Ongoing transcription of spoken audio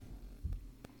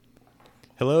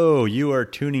Hello, you are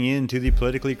tuning in to the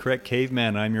Politically Correct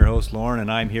Caveman. I'm your host, Lorne,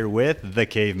 and I'm here with the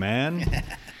Caveman.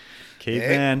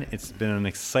 Caveman, It's been an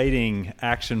exciting,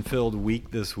 action-filled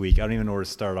week this week. I don't even know where to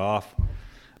start off.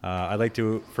 I'd like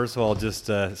to, first of all, just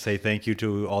say thank you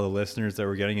to all the listeners that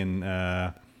we're getting,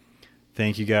 and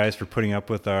thank you guys for putting up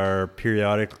with our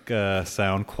periodic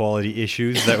sound quality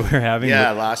issues that we're having.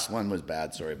 Yeah, last one was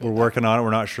bad. Sorry about that. We're working on it.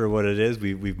 We're not sure what it is.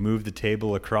 We've moved the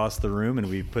table across the room, and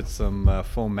we've put some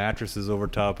foam mattresses over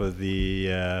top of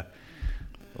the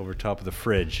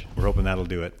fridge. We're hoping that'll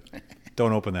do it.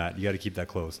 Don't open that. You got to keep that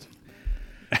closed.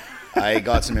 I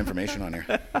got some information on here.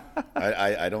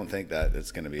 I don't think that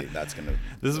that's going to.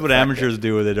 This is what amateurs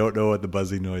do when they don't know what the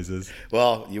buzzing noise is.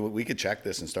 Well, we could check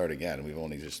this and start again. We've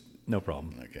only just. No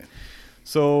problem. Okay.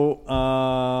 So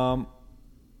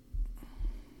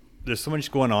there's so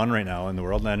much going on right now in the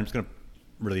world, and I'm just going to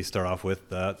really start off with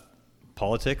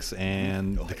politics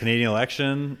and the Canadian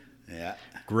election. Yeah.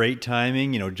 Great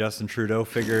timing. You know, Justin Trudeau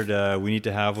figured we need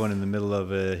to have one in the middle of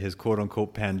his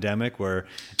quote-unquote pandemic where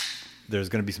there's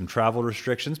going to be some travel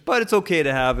restrictions, but it's okay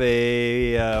to have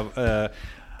a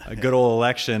good old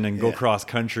election and go cross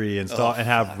country and stop and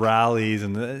have rallies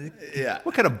and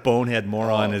what kind of bonehead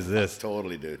moron is this?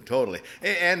 Totally, dude. Totally.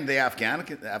 And the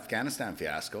Afghanistan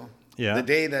fiasco. Yeah. The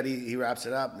day that he wraps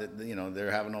it up,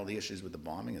 they're having all the issues with the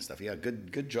bombing and stuff. Yeah,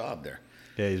 good job there.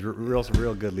 Yeah, he's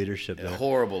real good leadership there. A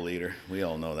horrible leader. We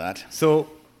all know that. So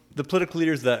the political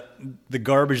leaders the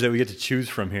garbage that we get to choose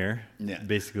from here,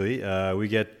 basically, we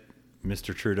get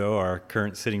Mr. Trudeau, our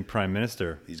current sitting prime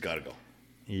minister. He's got to go.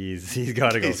 He's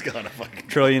got to go. He's got to fucking $1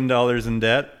 trillion in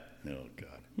debt. Oh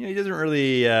God. You know, he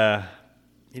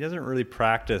doesn't really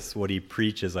practice what he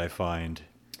preaches, I find.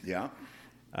 Yeah.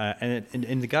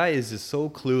 And the guy is just so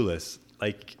clueless.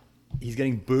 Like, he's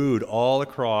getting booed all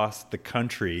across the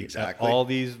country at all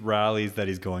these rallies that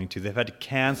he's going to. They've had to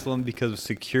cancel him because of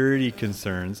security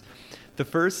concerns. The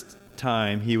first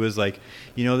time he was like,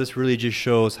 this really just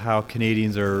shows how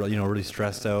Canadians are, really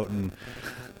stressed out and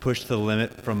pushed to the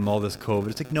limit from all this COVID.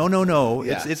 It's like, no.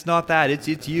 Yeah. It's not that.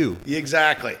 It's you.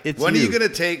 Exactly. When you. Are you going to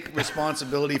take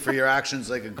responsibility for your actions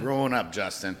like a grown-up,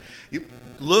 Justin? You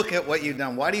look at what you've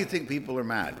done. Why do you think people are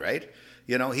mad, right?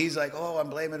 He's like, I'm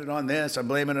blaming it on this. I'm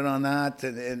blaming it on that.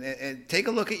 And take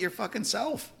a look at your fucking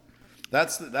self.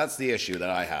 That's the issue that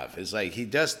I have. Is like he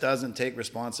just doesn't take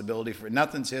responsibility for it.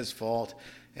 Nothing's his fault.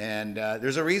 And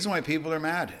there's a reason why people are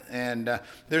mad, and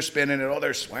they're spinning it.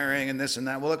 They're swearing and this and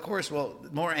that. Well, of course. The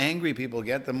more angry people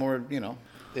get, the more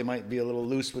they might be a little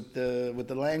loose with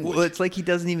the language. Well, it's like he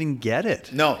doesn't even get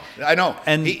it. No, I know.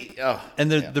 And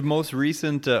the most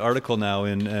recent article now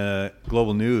in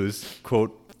Global News,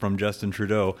 quote from Justin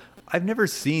Trudeau: "I've never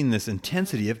seen this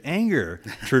intensity of anger,"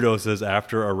 Trudeau says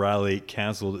after a rally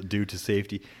canceled due to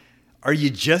safety. Are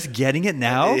you just getting it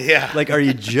now? Yeah. Like, are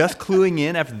you just cluing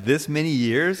in after this many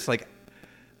years? Like,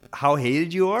 how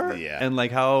hated you are? Yeah. And,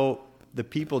 like, how the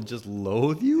people just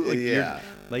loathe you?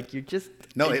 Like, you're just...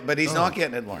 No, but he's not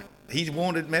getting it, Lorne. He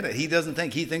won't admit it. He doesn't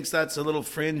think. He thinks that's a little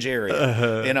fringe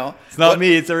area, It's not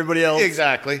me. It's everybody else.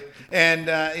 Exactly. And,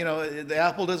 the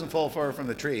apple doesn't fall far from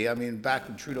the tree. I mean, back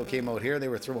when Trudeau came out here, they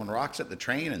were throwing rocks at the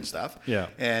train and stuff. Yeah.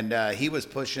 And he was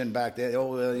pushing back there,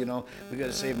 we got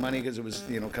to save money because it was,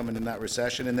 coming in that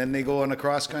recession. And then they go on a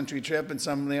cross-country trip in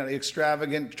some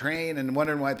extravagant train and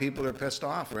wondering why people are pissed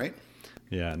off, right?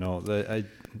 Yeah, no,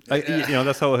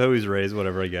 that's how he was raised,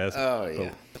 whatever, I guess. Oh,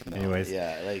 yeah. But anyways.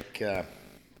 Yeah, like...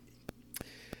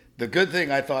 The good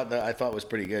thing I thought was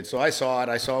pretty good. So I saw it.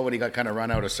 I saw when he got kind of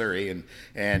run out of Surrey,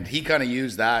 and he kind of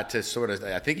used that to sort of.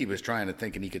 I think he was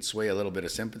thinking he could sway a little bit of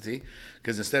sympathy,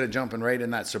 because instead of jumping right in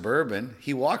that Suburban,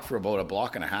 he walked for about a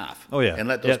block and a half. Oh yeah, and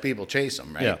let those people chase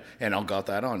him, right? Yeah. And I got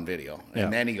that on video,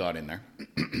 and then he got in there.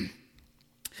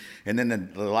 And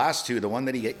then the last two, the one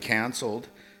that he get canceled,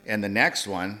 and the next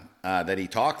one. That he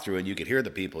talked through, and you could hear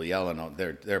the people yelling.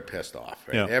 They're pissed off.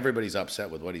 Right? Yeah. Everybody's upset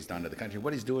with what he's done to the country,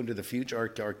 what he's doing to the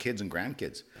future, our kids and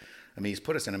grandkids. I mean, he's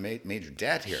put us in a major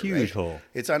debt here. Huge hole.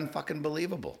 It's unfucking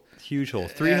believable. Huge hole.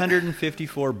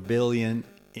 $354 billion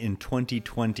in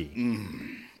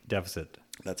 2020 deficit.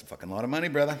 That's a fucking lot of money,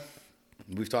 brother.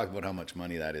 We've talked about how much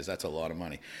money that is. That's a lot of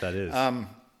money. That is.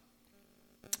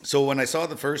 So when I saw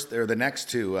the next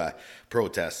two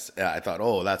protests, I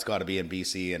thought, that's got to be in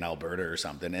BC and Alberta or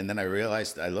something. And then I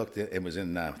realized, I looked, it was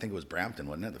in, I think it was Brampton,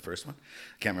 wasn't it, the first one?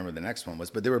 I can't remember the next one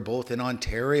was, but they were both in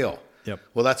Ontario. Yep.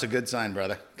 Well, that's a good sign,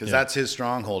 brother, because that's his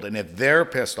stronghold. And if they're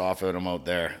pissed off at him out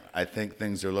there, I think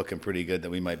things are looking pretty good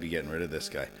that we might be getting rid of this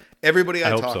guy. Everybody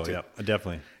I talk to. Yeah,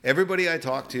 definitely. Everybody I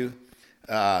talk to,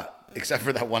 except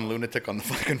for that one lunatic on the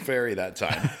fucking ferry that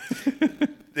time.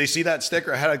 They see that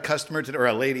sticker. I had a customer today, or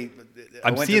a lady.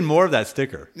 I'm seeing more of that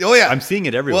sticker. Oh yeah, I'm seeing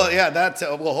it everywhere. Well, yeah, that's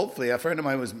well. Hopefully, a friend of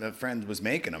mine was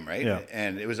making them, right? Yeah.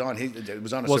 And it was on. It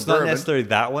was on a Well, Suburban. it's not necessarily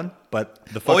that one, but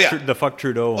the fuck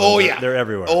Trudeau ones. Oh yeah, they're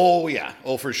everywhere. Oh yeah,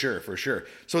 oh for sure.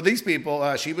 So these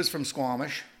people, she was from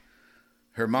Squamish.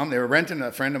 Her mom, they were renting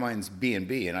a friend of mine's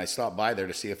B&B, and I stopped by there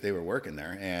to see if they were working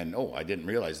there. And I didn't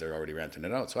realize they're already renting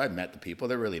it out. So I met the people.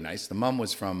 They're really nice. The mom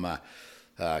was from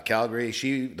Calgary.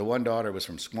 The one daughter was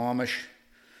from Squamish.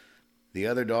 The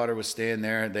other daughter was staying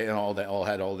there. They all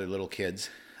had all their little kids.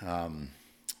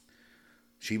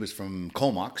 She was from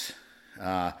Comox.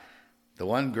 The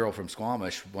one girl from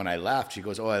Squamish, when I left, she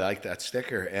goes, "Oh, I like that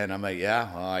sticker." And I'm like,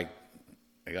 "Yeah, well, I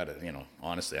got to,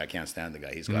 honestly, I can't stand the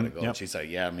guy. He's got to go." Yep. She's like,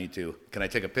 "Yeah, me too. Can I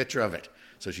take a picture of it?"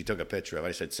 So she took a picture of it.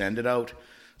 I said, "Send it out.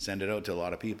 Send it out to a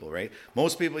lot of people," right?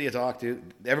 Most people you talk to,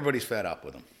 everybody's fed up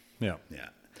with them. Yeah. Yeah.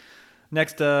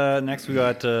 Next we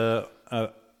got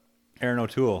Aaron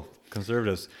O'Toole,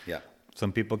 Conservatives. Yeah.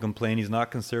 Some people complain he's not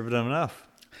conservative enough.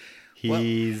 He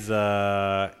was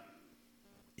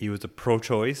a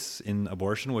pro-choice in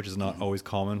abortion, which is not always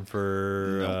common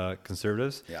for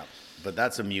Conservatives. Yeah, but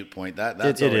that's a moot point.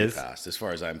 That's already passed, as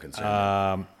far as I'm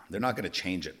concerned. They're not going to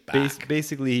change it back.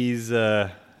 Basically,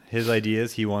 his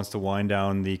ideas. He wants to wind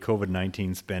down the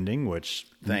COVID-19 spending, which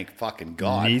thank fucking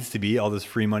God needs to be all this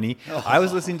free money. I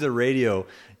was listening to the radio,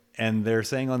 and they're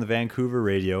saying on the Vancouver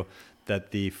radio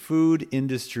that the food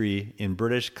industry in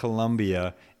British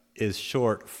Columbia is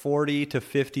short 40 to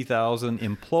 50,000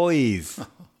 employees.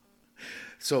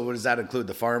 So does that include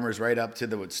the farmers right up to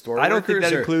the store workers? I don't think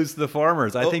that includes the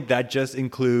farmers. I think that just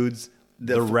includes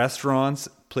the restaurants,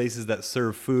 places that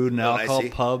serve food and alcohol,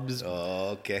 pubs.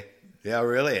 Oh, okay. Yeah,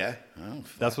 really, eh? Oh,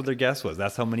 that's what their guess was.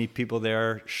 That's how many people they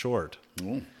are short.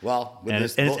 Well,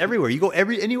 it's everywhere. You go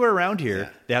anywhere around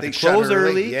here, they have to close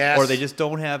early, or they just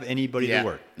don't have anybody to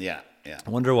work. Yeah. Yeah. I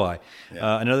wonder why.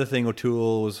 Yeah. Another thing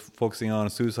O'Toole was focusing on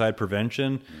suicide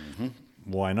prevention. Mm-hmm.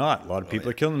 Why not? A lot of people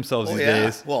are killing themselves these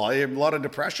days. Well, a lot of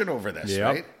depression over this,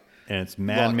 right? And it's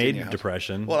man-made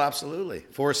depression. Well, absolutely.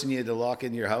 Forcing you to lock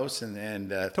in your house and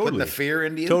putting the fear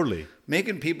into you. Totally.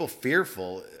 Making people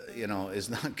fearful, is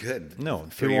not good. No.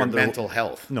 For your mental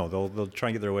health. No, they'll try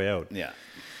and get their way out. Yeah.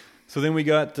 So then we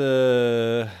got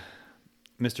Mr.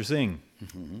 Singh.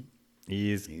 Mm-hmm.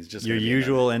 He's just your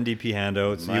usual NDP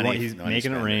handouts. He's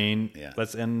making it rain. Yeah.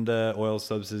 Let's end oil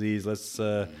subsidies. Let's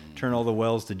turn all the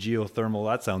wells to geothermal.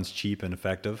 That sounds cheap and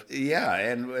effective. Yeah,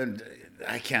 and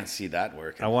I can't see that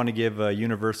working. I want to give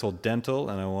universal dental,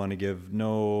 and I want to give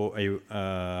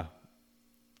I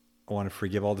want to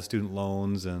forgive all the student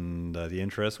loans and the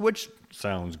interest, which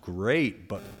sounds great,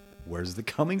 but where's it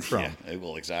coming from? Yeah,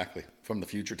 well, exactly. From the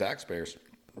future taxpayers.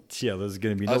 Yeah, there's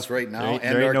going to be us right now,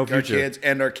 and our kids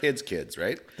and our kids' kids,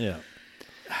 right? Yeah.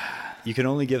 You can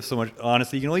only give so much.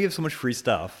 Honestly, you can only give so much free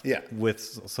stuff. Yeah.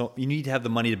 So you need to have the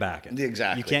money to back it.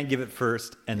 Exactly. You can't give it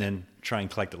first and then try and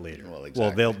collect it later. Well,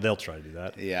 exactly. Well, they'll try to do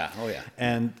that. Yeah. Oh, yeah.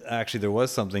 And actually, there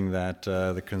was something that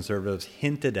the Conservatives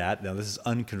hinted at. Now, this is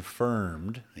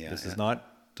unconfirmed. Yeah. This is not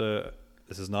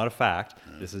a fact.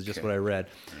 This is just what I read.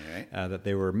 All right. That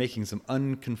they were making some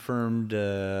unconfirmed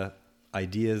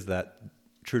ideas that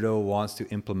Trudeau wants to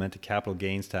implement a capital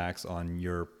gains tax on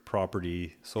your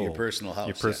property sold. Your personal house.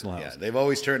 Your personal house. Yeah, they've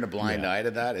always turned a blind eye to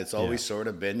that. It's always sort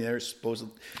of been there.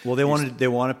 Supposedly. Well, they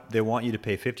want you to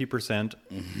pay 50%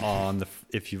 on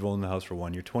if you've owned the house for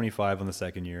 1 year, 25 on the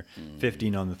second year,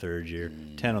 15 on the third year,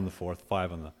 10 on the fourth,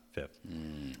 5 on the fifth.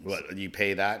 What you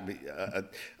pay that?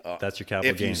 That's your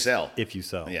capital gains. If you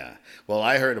sell. Yeah. Yeah. Well,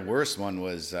 I heard a worse one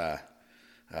was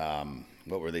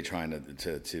what were they trying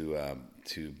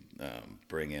to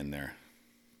bring in there?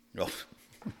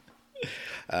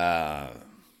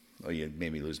 You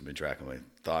made me lose my track of my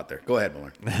thought there. Go ahead,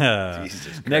 Lorne. Jesus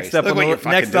Christ. Next up, look what you're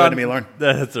fucking doing to me, Lorne.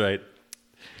 That's right.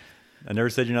 I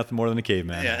never said you're nothing more than a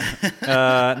caveman.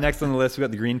 Yeah. Next on the list, we got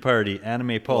the Green Party.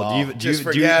 Anime Paul. Well,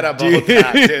 forget about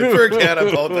that, dude. Forget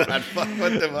about that.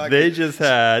 What the fuck? They just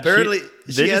had... Apparently,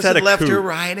 she hasn't left her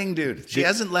riding, dude. She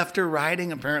hasn't left her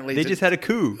riding, apparently. They just had a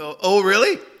coup. Oh,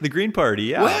 really? The Green Party,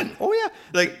 yeah. When? Oh, yeah.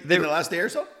 Like, in the last day or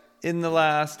so? In the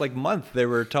last month, they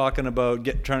were talking about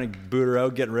trying to boot her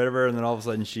out, getting rid of her, and then all of a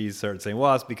sudden she started saying,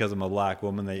 "Well, it's because I'm a black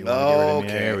woman that you want to get rid of me."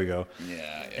 Okay. There we go.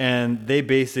 Yeah. And they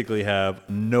basically have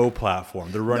no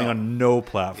platform. They're running on no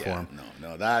platform. Yeah,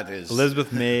 no, that is...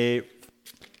 Elizabeth May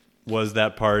was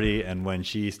that party, and when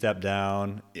she stepped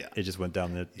down, it just went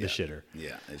down the shitter.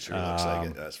 Yeah, it sure looks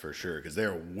like it. That's for sure, because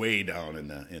they're way down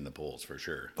in the polls for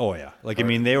sure. Oh yeah,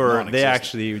 they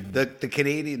actually the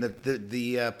Canadian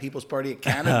the People's Party of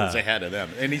Canada is ahead of them,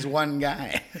 and he's one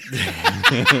guy.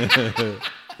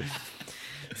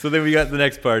 So then we got the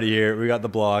next party here. We got the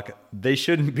Bloc. They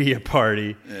shouldn't be a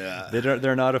party. Yeah.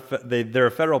 They're not they're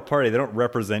a federal party. They don't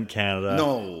represent Canada.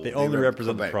 No. They only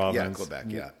represent Quebec. the province. Yeah, Quebec,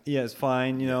 yeah. Yeah, it's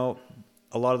fine. You know,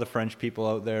 a lot of the French people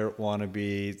out there want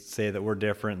to say that we're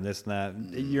different and this and that.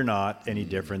 You're not any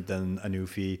different than a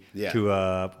Newfie to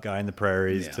a guy in the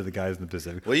prairies to the guys in the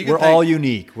Pacific. Well, we're all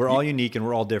unique. We're all unique and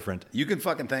we're all different. You can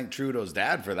fucking thank Trudeau's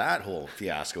dad for that whole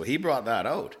fiasco. He brought that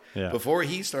out. Yeah. Before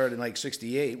he started in like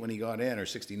 68 when he got in, or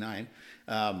 69,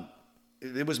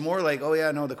 it was more like, oh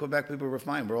yeah, no, the Quebec people were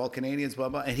fine. We're all Canadians, blah,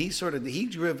 blah. And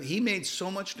he made so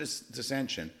much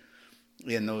dissension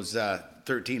in those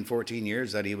 13, 14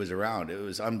 years that he was around. It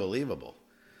was unbelievable.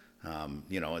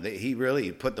 He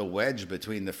really put the wedge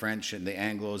between the French and the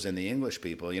Anglos and the English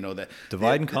people.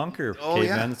 Divide and conquer,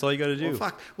 caveman. That's all you got to do. Well,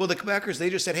 fuck. Well, the Quebecers, they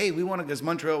just said, hey, we want to, because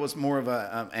Montreal was more of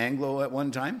a Anglo at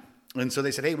one time. And so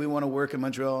they said, hey, we want to work in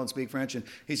Montreal and speak French. And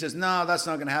he says, no, that's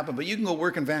not going to happen. But you can go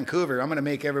work in Vancouver. I'm going to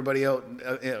make everybody out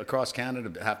across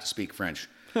Canada have to speak French.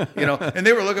 And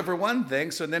they were looking for one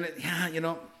thing. So then,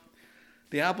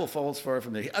 the apple falls far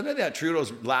from the... I bet that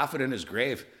Trudeau's laughing in his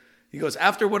grave. He goes,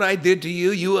 after what I did to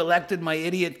you, you elected my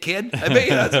idiot kid? I bet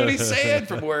that's what he's saying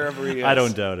from wherever he is. I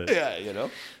don't doubt it. Yeah,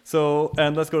 So,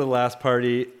 and let's go to the last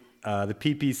party. The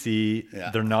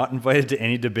PPC, they're not invited to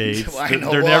any debates.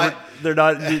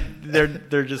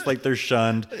 They're just like, they're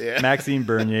shunned. Yeah. Maxime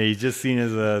Bernier, he's just seen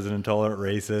as an intolerant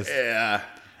racist.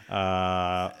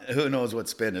 Yeah. Who knows what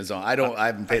spin is on? I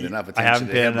haven't paid enough attention I haven't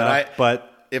to paid him, enough, but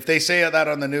if they say that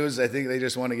on the news, I think they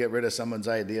just want to get rid of someone's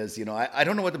ideas. I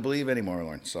don't know what to believe anymore,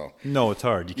 Lorne. So no, it's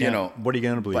hard. You can't. What are you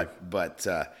going to believe? But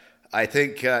I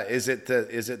think is it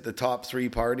the top three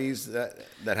parties that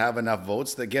have enough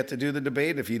votes that get to do the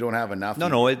debate? If you don't have enough,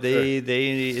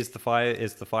 it's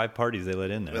the five parties they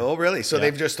let in there. Oh, really? So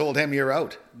they've just told him you're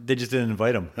out. They just didn't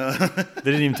invite him. They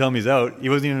didn't even tell him he's out. He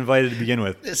wasn't even invited to begin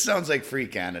with. This sounds like free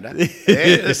Canada.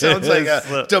 Hey, this sounds like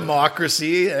a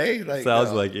democracy. Hey,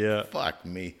 yeah. Fuck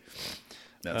me.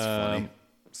 That's funny.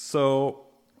 So,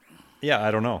 yeah,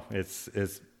 I don't know.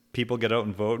 It's people get out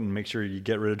and vote and make sure you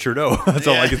get rid of Trudeau. That's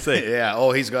all I can say. Yeah.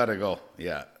 Oh, he's got to go.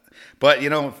 Yeah. But,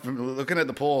 from looking at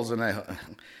the polls, and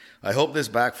I hope this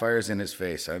backfires in his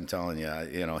face. I'm telling you,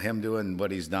 him doing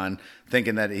what he's done,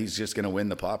 thinking that he's just going to win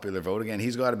the popular vote again.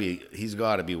 He's got to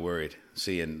be worried,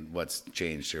 seeing what's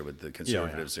changed here with the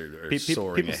Conservatives are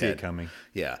soaring people ahead. see it coming.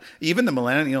 Yeah. Even the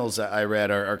millennials I read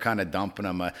are kind of dumping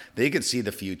him. They could see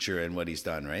the future in what he's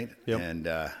done, right? Yep. And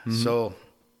so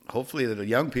hopefully the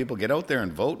young people get out there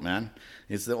and vote, man.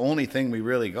 It's the only thing we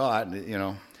really got.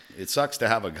 It sucks to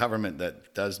have a government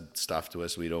that does stuff to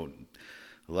us we don't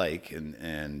like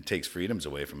and takes freedoms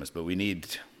away from us, but we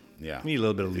need a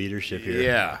little bit of leadership here.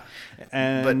 Yeah.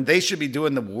 But they should be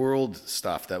doing the world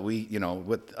stuff that we,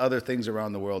 with other things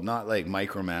around the world, not like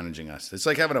micromanaging us. It's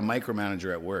like having a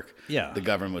micromanager at work. Yeah. The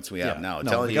governments we have now.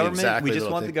 No, telling you exactly we just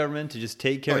want the government to just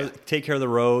take care of the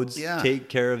roads, take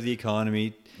care of the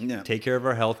economy, take care of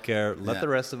our health care, let the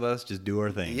rest of us just do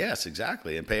our thing. Yes,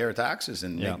 exactly. And pay our taxes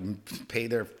and pay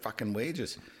their fucking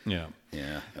wages. Yeah.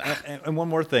 Yeah. And one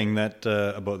more thing that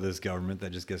about this government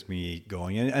that just gets me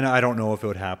going, and I don't know if it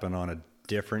would happen on a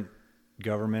different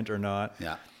government or not.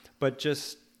 Yeah. But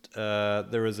just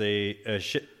there was a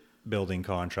shipbuilding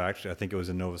contract. I think it was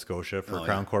in Nova Scotia for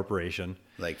Crown Corporation.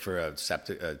 Like for a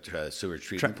sewage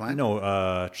treatment plant? No,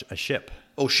 a ship.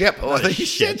 Oh, ship. Oh, I think you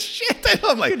said shit.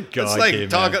 I'm like,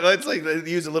 it's like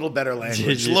use a little better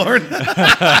language, Lorne.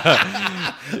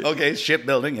 Okay,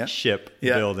 shipbuilding, yeah.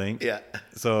 Shipbuilding. Yeah.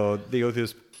 So they go through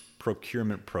this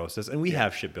procurement process, and we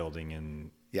have shipbuilding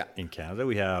in Canada.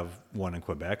 We have one in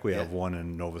Quebec. We have one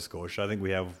in Nova Scotia. I think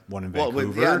we have one in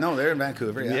Vancouver. They're in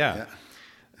Vancouver. Yeah.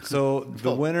 So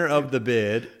the winner of the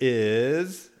bid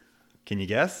is, can you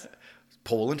guess?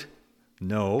 Poland.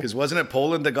 No. Because wasn't it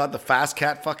Poland that got the fast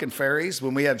cat fucking ferries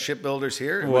when we had shipbuilders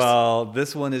here?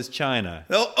 This one is China.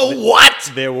 Oh,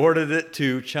 what? They awarded it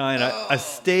to China, a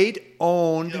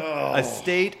state-owned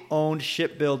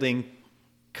shipbuilding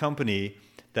company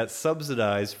that's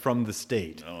subsidized from the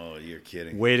state. Oh, you're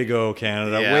kidding. Way to go,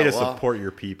 Canada. Way to support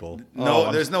your people.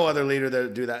 No, there's no other leader that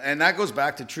would do that. And that goes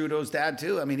back to Trudeau's dad,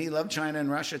 too. I mean, he loved China and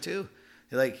Russia, too.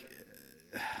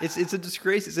 It's a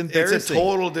disgrace. It's embarrassing. It's a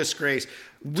total disgrace.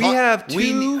 We have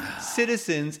two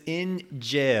citizens in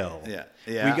jail. Yeah.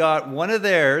 We got one of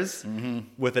theirs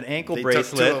with an ankle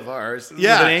bracelet. Took two of ours.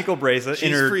 Yeah. With an ankle bracelet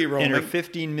in her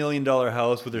 $15 million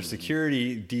house with her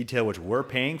security detail, which we're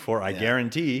paying for, I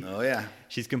guarantee. Oh, yeah.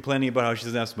 She's complaining about how she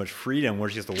doesn't have so much freedom, where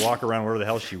she has to walk around wherever the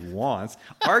hell she wants.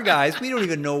 Our guys, we don't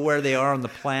even know where they are on the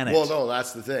planet. Well, no,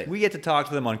 that's the thing. We get to talk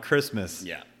to them on Christmas.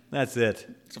 Yeah. That's it.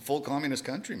 It's a full communist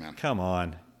country, man. Come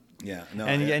on. Yeah, no,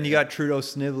 and you got Trudeau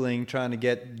sniveling, trying to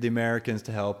get the Americans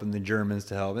to help and the Germans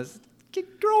to help.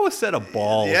 Throw a set of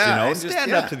balls,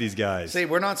 stand up to these guys. Say,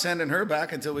 we're not sending her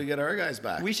back until we get our guys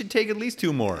back. We should take at least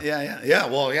 2 more. Yeah.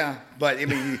 Well, yeah. But, I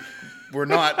mean, we're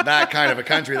not that kind of a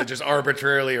country that just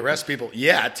arbitrarily arrests people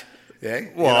yet.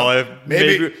 Okay? Well,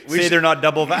 maybe say they're not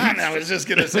double vaxxed. I was just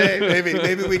going to say,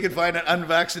 maybe we could find an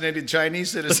unvaccinated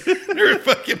Chinese citizen or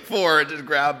fucking 4 and just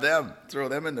grab them, throw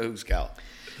them in the hoosecow.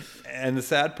 And the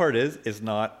sad part is, it's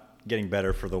not getting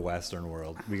better for the Western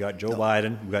world. We got Joe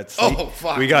Biden. We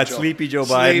got sleepy Joe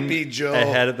Biden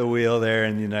ahead of the wheel there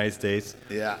in the United States.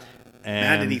 Yeah.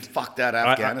 Man, did he fuck that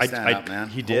Afghanistan up, man.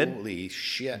 He did. Holy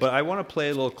shit. But I want to play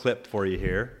a little clip for you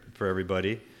here, for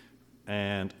everybody.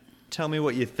 And tell me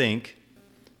what you think.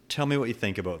 Tell me what you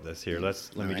think about this here.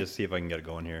 Let me just see if I can get it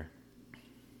going here.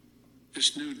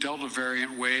 This new Delta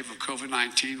variant wave of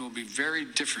COVID-19 will be very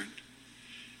different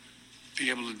be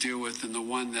able to deal with than the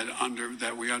one that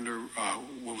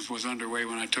was underway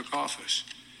when I took office.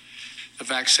 The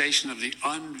vaccination of the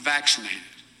unvaccinated.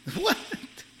 What?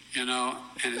 And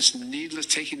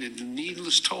it's taking a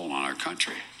needless toll on our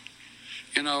country.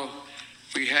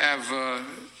 We have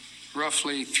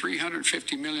roughly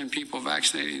 350 million people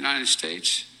vaccinated in the United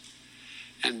States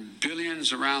and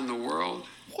billions around the world.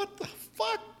 What the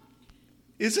fuck?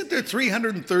 Isn't there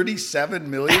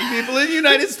 337 million people in the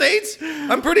United States?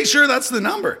 I'm pretty sure that's the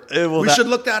number. We should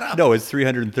look that up. No, it's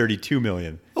 332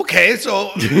 million. Okay, so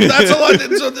that's a lot.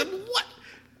 So what?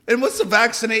 And what's the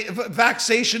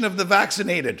vaccination of the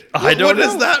vaccinated? I don't know. What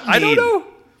does that mean? I don't know.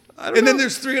 And then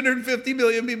there's 350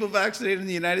 million people vaccinated in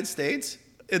the United States,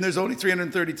 and there's only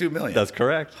 332 million. That's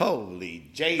correct. Holy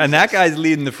Jesus. And that guy's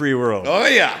leading the free world. Oh,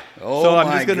 yeah. Oh, so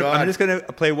I'm just gonna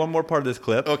play one more part of this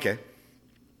clip. Okay.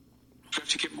 We have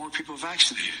to get more people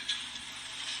vaccinated.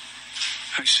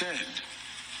 I said,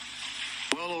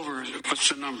 well over, what's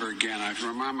the number again? I can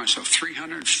remind myself,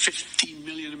 350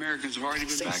 million Americans have already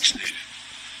been vaccinated.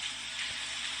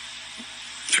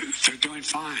 They're doing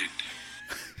fine.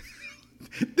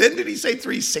 Then did he say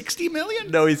 360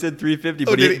 million? No, he said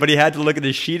 350, but he had to look at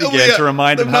his sheet again to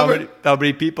remind him how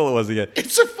many people it was again.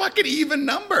 It's a fucking even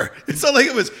number. It's not like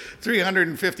it was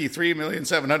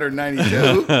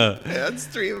 353,792. That's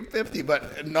 350,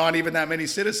 but not even that many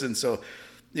citizens. So,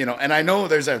 and I know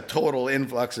there's a total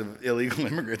influx of illegal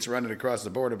immigrants running across the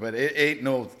border, but it ain't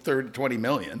no 20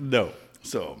 million. No.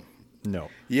 So... No.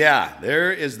 Yeah,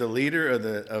 there is the leader of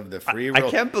the free world. I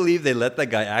can't believe they let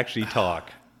that guy actually talk.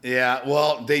 Yeah,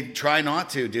 well, they try not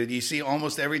to, dude. You see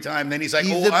almost every time. Then he's like,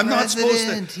 I'm not supposed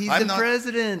to. He's the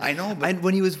president. I know. But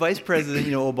when he was vice president,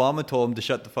 Obama told him to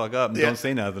shut the fuck up and don't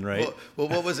say nothing, right? Well,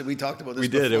 what was it? We talked about this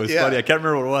before. It was funny. I can't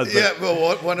remember what it was. Yeah,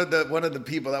 well, one of the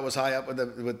people that was high up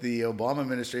with the Obama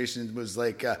administration was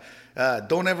like,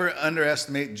 don't ever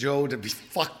underestimate Joe to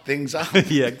fuck things up.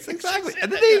 Yeah, exactly.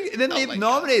 And then they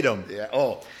nominate him. Yeah.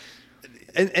 Oh.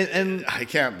 And I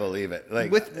can't believe it.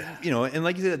 Like and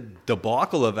like you said,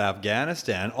 debacle of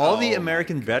Afghanistan. All the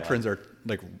American veterans are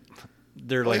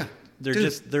they're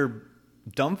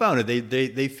dumbfounded.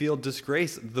 They feel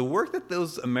disgrace. The work that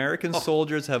those American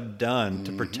soldiers have done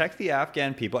to protect the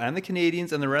Afghan people and the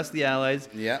Canadians and the rest of the allies.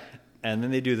 Yeah. And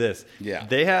then they do this. Yeah.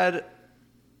 They had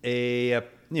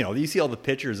you see all the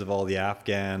pictures of all the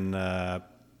Afghan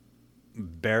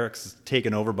barracks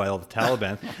taken over by all the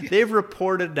Taliban. They've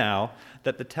reported now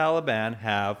that the Taliban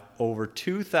have over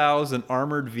 2,000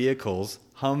 armored vehicles,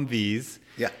 Humvees.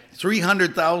 Yeah,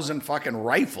 300,000 fucking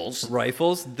rifles.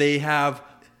 They have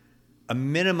a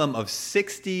minimum of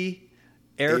 60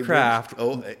 aircraft,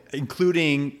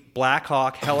 including Black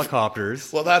Hawk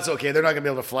helicopters. Well, that's okay. They're not going to be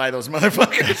able to fly those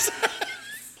motherfuckers.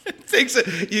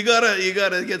 You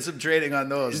gotta get some training on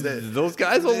those. Those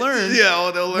guys will learn.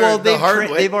 Yeah, they'll learn the hard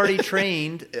way. They've already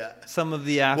trained some of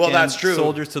the Afghan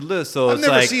soldiers to lose. So I've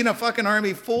never seen a fucking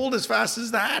army fold as fast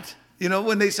as that.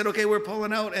 When they said, okay, we're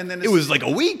pulling out, and then it was like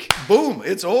a week. Boom,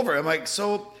 it's over. I'm like,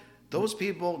 so those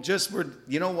people just were.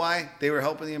 You know why they were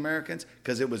helping the Americans?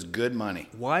 Because it was good money.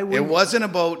 Why? It wasn't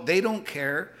about. They don't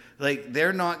care. Like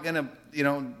they're not gonna.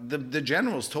 The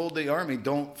generals told the army,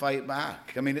 don't fight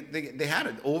back. I mean, they had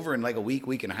it over in like a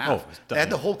week and a half. They had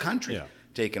the whole country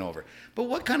taken over. But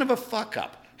what kind of a fuck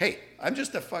up? Hey, I'm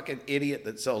just a fucking idiot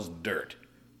that sells dirt.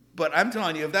 But I'm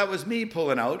telling you, if that was me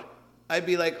pulling out, I'd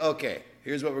be like, okay,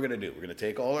 here's what we're going to do. We're going to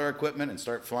take all our equipment and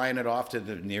start flying it off to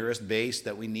the nearest base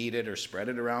that we needed or spread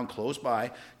it around close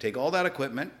by. Take all that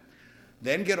equipment,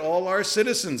 then get all our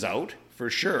citizens out for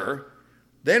sure.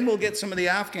 Then we'll get some of the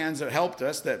Afghans that helped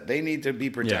us that they need to be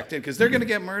protected because they're going to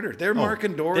get murdered. They're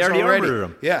marking doors they already. Murdered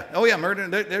them. Yeah. Oh, yeah, murdered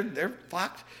them. They're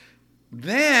fucked.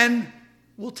 Then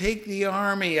will take the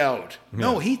army out.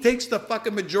 No, he takes the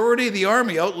fucking majority of the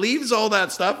army out, leaves all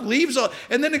that stuff,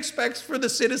 and then expects for the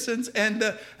citizens and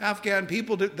the Afghan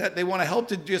people that they want to help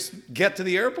to just get to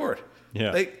the airport.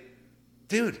 Yeah. Like,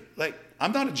 dude, like,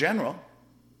 I'm not a general,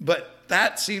 but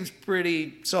that seems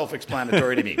pretty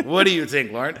self-explanatory to me. What do you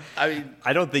think, Lorne? I mean,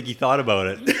 I don't think he thought about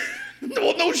it.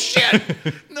 no shit.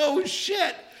 No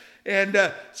shit.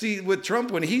 And see, with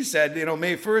Trump, when he said,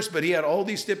 May 1st, but he had all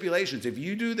these stipulations. If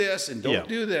you do this and don't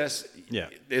do this,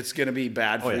 it's going to be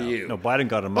bad for you. No, Biden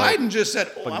got him. Biden just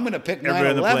said, I'm going to pick 9/11.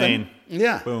 On the plane.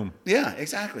 Yeah. Boom. Yeah,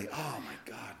 exactly. Oh,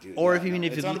 my God, dude. Or it's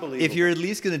if you're at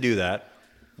least going to do that,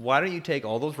 why don't you take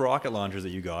all those rocket launchers that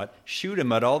you got, shoot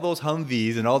them at all those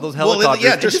Humvees and all those helicopters?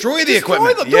 Well, destroy the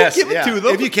equipment. Them. Don't give it to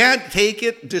them. If you can't take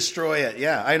it, destroy it.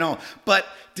 Yeah, I know. But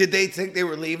did they think they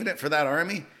were leaving it for that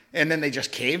army? And then they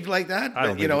just caved like that?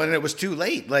 And it was too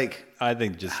late. Like, I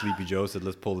think just Sleepy Joe said,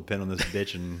 let's pull the pin on this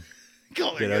bitch and get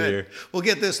out of here. Well,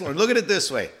 get this, Lord. Look at it this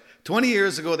way. 20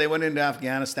 years ago, they went into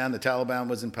Afghanistan. The Taliban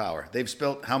was in power. They've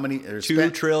spent how many?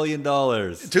 $2 trillion.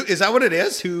 Is that what it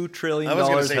is? $2 trillion I was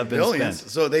going to say have billions. been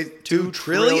spent. So they $2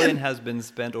 trillion has been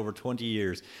spent over 20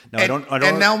 years. Now,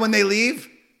 and now when they leave,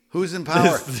 who's in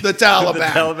power? The Taliban. The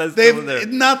Taliban's still there.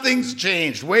 Nothing's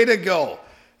changed. Way to go.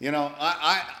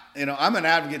 I'm an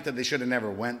advocate that they should have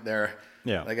never went there.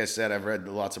 Yeah. Like I said, I've read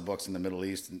lots of books in the Middle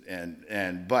East,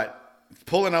 but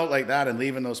pulling out like that and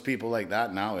leaving those people like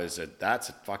that now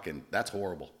that's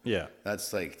horrible. Yeah.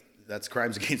 That's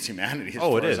crimes against humanity as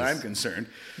far as I'm concerned.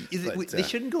 They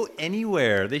shouldn't go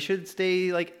anywhere. They should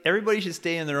stay, everybody should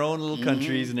stay in their own little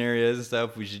countries and areas and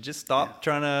stuff. We should just stop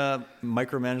trying to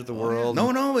micromanage the world.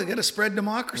 No, we got to spread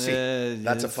democracy.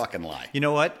 That's a fucking lie. You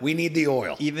know what? We need the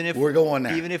oil. We're going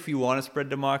there. Even if you want to spread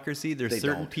democracy, there's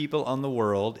certain people on the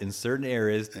world in certain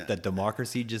areas that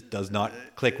democracy just does not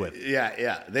click with.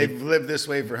 Yeah. They've lived this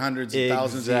way for hundreds of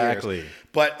thousands of years. Exactly.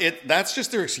 But that's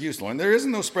just their excuse, Lauren. There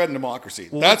isn't no spreading democracy.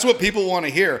 That's what people want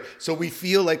to hear, so we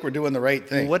feel like we're doing the right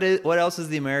thing. What else is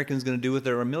the Americans going to do with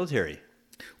their military?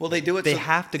 Well, they do it. They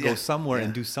have to go somewhere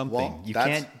and do something. Well, you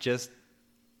can't just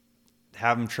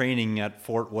have them training at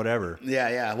Fort whatever.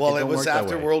 Yeah. Well, it was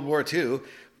after World War II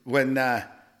when,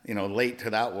 late to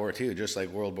that war too, just like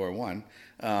World War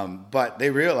I. But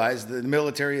they realized the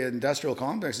military-industrial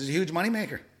complex is a huge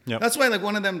moneymaker. Yep. That's why,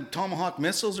 one of them Tomahawk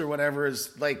missiles or whatever is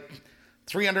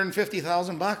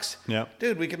 $350,000. Yeah,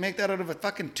 dude, we could make that out of a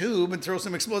fucking tube and throw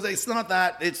some explosives.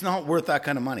 It's not worth that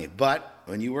kind of money. But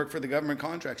when you work for the government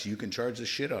contracts, you can charge the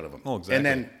shit out of them. Oh, exactly. And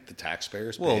then the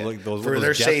taxpayers pay for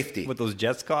their safety. What those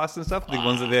jets cost and stuff.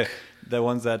 The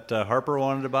ones that Harper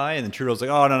wanted to buy, and then Trudeau's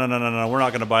like, oh no, we're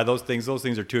not going to buy those things. Those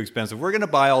things are too expensive. We're going to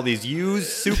buy all these used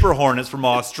Super Hornets from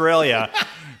Australia.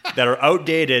 That are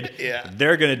outdated,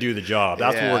 they're going to do the job.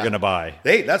 That's what we're going to buy.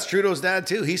 Hey, that's Trudeau's dad,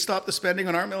 too. He stopped the spending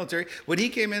on our military. When he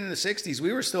came in the 60s,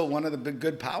 we were still one of the big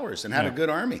good powers and had a good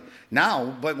army.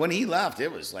 But when he left,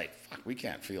 it was like, fuck, we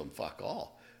can't field fuck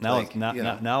all. Now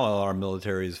our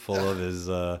military is full of his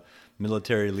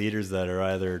military leaders that are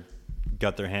either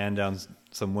got their hand down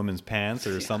some women's pants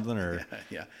or something, or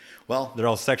well, they're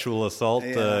all sexual assault.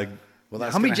 Well,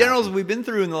 how many generals have we been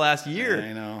through in the last year?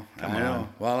 I know. Come on.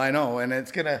 Well, I know. And it's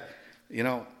going to,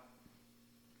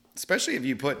 especially if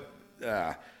you put,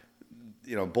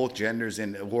 both genders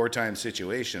in a wartime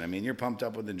situation. I mean, you're pumped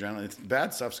up with adrenaline.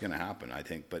 Bad stuff's going to happen, I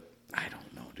think. But I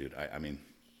don't know, dude. I mean,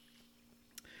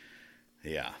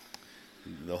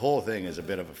 the whole thing is a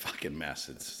bit of a fucking mess.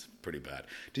 It's pretty bad.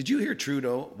 Did you hear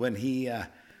Trudeau when he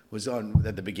was on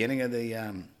at the beginning of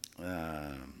the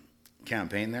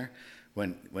campaign there?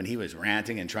 When he was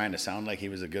ranting and trying to sound like he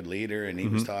was a good leader, and he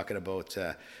was talking about,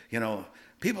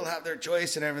 people have their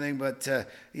choice and everything, but,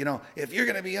 if you're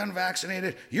going to be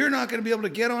unvaccinated, you're not going to be able to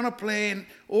get on a plane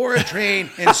or a train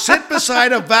and sit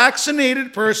beside a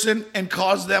vaccinated person and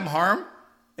cause them harm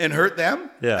and hurt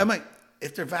them. Yeah. I'm like,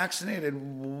 if they're vaccinated,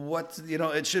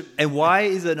 it should. And why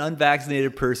is an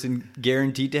unvaccinated person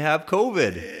guaranteed to have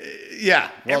COVID?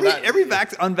 Yeah. Well, every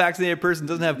unvaccinated person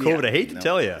doesn't have COVID. I hate to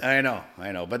tell you. I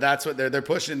know. But that's what they're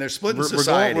pushing. They're splitting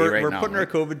society right now. We're putting our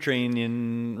COVID train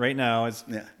in right now. It's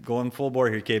going full bore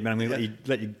here, caveman. I'm going to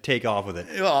let you take off with it.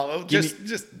 Well, give me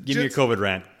your COVID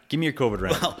rant. Give me your COVID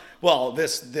rant. Well,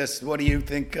 this. What do you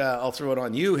think? I'll throw it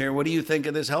on you here. What do you think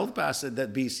of this health pass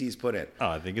that BC's put in? Oh,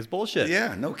 I think it's bullshit.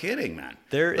 Yeah, no kidding, man.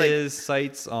 There is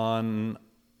sites on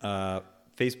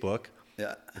Facebook.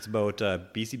 Yeah, it's about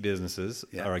BC businesses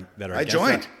that are. I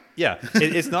joined. Yeah,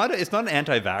 it's not an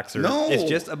anti-vaxxer. No, it's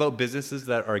just about businesses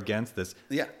that are against this.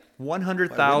 Yeah,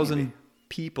 100,000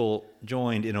 people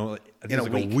joined in a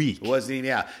week. Was he?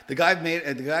 Yeah, the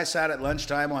guy sat at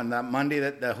lunchtime on that Monday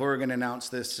that we're going to announce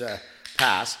this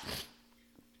pass,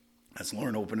 That's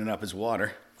Lorne opening up his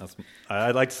water.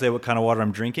 I'd like to say what kind of water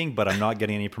I'm drinking, but I'm not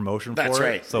getting any promotion for That's it.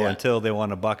 right. So until they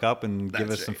want to buck up and give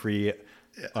us some free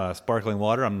sparkling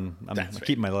water, I'm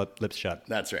keeping my lips shut.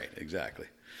 That's right. Exactly.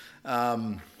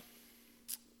 Where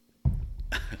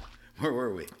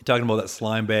were we? Talking about that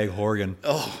slime bag Horgan.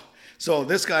 Oh, so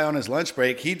this guy on his lunch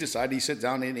break, he decided he sit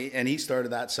down and he started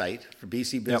that site for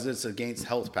BC Business Against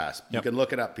Health Pass. You can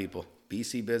look it up, people.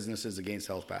 BC Businesses Against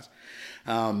Health Pass.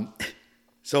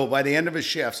 So by the end of his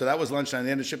shift, so that was lunchtime,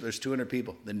 the end of the shift, there's 200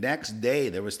 people. The next day,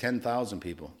 there was 10,000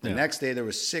 people. The next day, there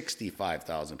was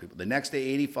 65,000 people. The next day,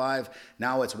 85.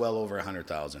 Now it's well over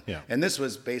 100,000. Yeah. And this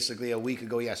was basically a week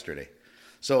ago yesterday.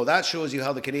 So that shows you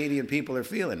how the Canadian people are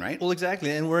feeling, right? Well,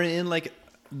 exactly. And we're in like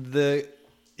the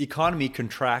economy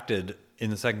contracted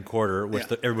in the second quarter, which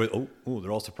everybody,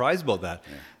 they're all surprised about that.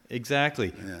 Yeah.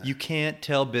 Exactly. Yeah. You can't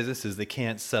tell businesses they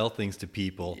can't sell things to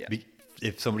people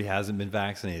if somebody hasn't been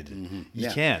vaccinated. Mm-hmm. You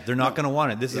can't. They're not going to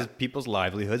want it. This is people's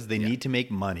livelihoods. They need to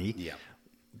make money. Yeah.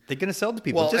 They're going to sell to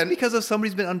people. Just because if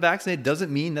somebody's been unvaccinated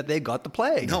doesn't mean that they got the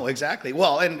plague. No, exactly.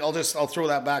 Well, and I'll throw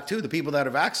that back too. The people that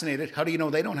are vaccinated, how do you know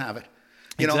they don't have it?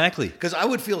 Exactly. Because I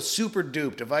would feel super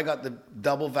duped if I got the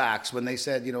double vax when they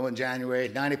said, in January,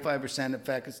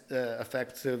 95%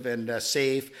 effective and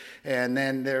safe. And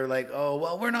then they're like, oh,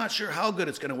 well, we're not sure how good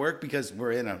it's going to work because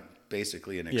we're in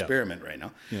basically an experiment right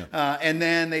now. Yeah. And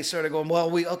then they started going,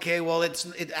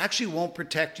 it actually won't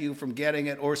protect you from getting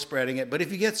it or spreading it. But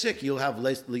if you get sick, you'll have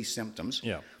least symptoms.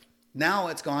 Yeah. Now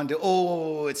it's gone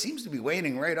to, it seems to be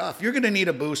waning right off. You're going to need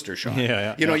a booster shot.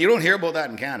 You don't hear about that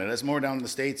in Canada. It's more down in the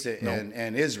States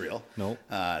and Israel. No.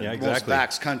 Most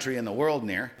vaxxed country in the world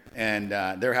near. And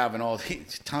they're having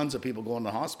tons of people going to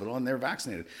the hospital and they're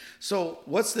vaccinated. So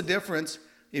what's the difference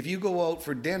if you go out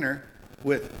for dinner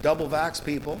with double vax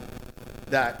people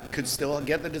that could still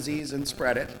get the disease and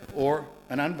spread it, or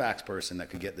an unvaxxed person that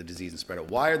could get the disease and spread it?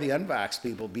 Why are the unvaxxed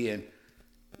people being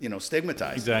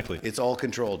stigmatized? Exactly. It's all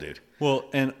control, dude. Well,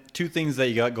 and two things that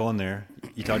you got going there.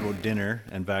 You talked about dinner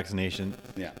and vaccination.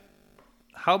 Yeah.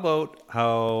 How about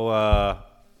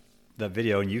that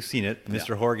video, and you've seen it,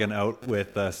 Mr. Horgan out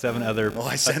with seven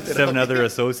other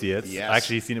associates. Yes. I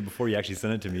actually seen it before you actually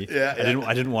sent it to me. Yeah.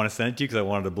 I didn't want to send it to you because I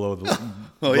wanted to blow the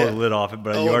lid off it,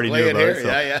 but you already knew about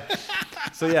it.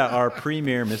 So our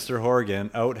premier, Mr.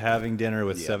 Horgan, out having dinner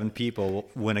with seven people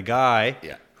when a guy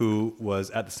who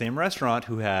was at the same restaurant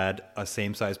who had a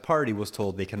same-size party was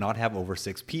told they cannot have over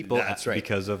 6 people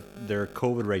because of their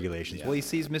COVID regulations. Yeah. Well, he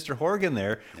sees Mr. Horgan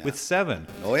there with 7.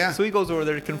 Oh, yeah. So he goes over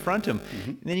there to confront him. Mm-hmm.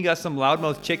 And then you got some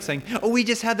loudmouth chick saying, we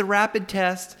just had the rapid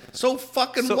test. So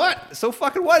fucking what? So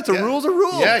fucking what? It's a rule's a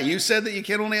rule. Yeah, you said that you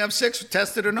can only have 6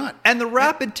 tested or not. And the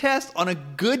rapid test on a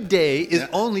good day is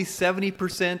only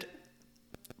 70%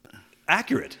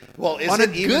 accurate. Well, is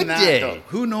it even that, though?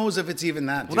 Who knows if it's even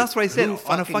that, dude? Well, that's what I said,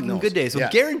 on a fucking good day. So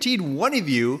guaranteed one of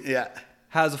you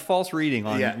has a false reading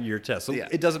on your test. So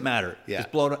it doesn't matter.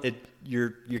 Just blow it. Your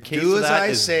case do of as that I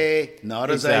is, say, not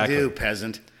as I do,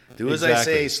 peasant. Do as I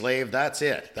say, slave. That's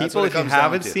it. That's people, if you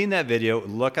haven't seen that video,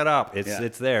 look it up.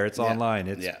 It's there. It's online.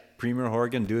 It's Premier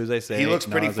Horgan, do as I say. He looks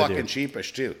pretty fucking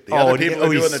sheepish, too. The other people are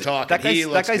doing the talking.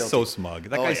 That guy's so smug.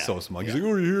 That guy's so smug. He's like,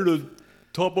 you're here to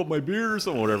top up my beer or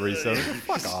something, whatever he said.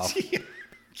 Fuck off.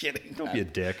 Kidding. Don't be a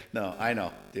dick. No, I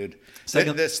know, dude.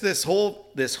 This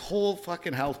whole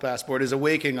fucking health passport is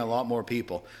awakening a lot more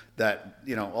people that,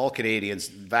 all Canadians,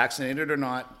 vaccinated or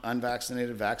not,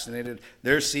 unvaccinated, vaccinated,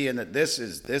 they're seeing that this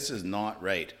is not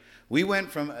right. We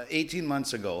went from 18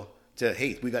 months ago to,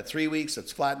 hey, we got 3 weeks,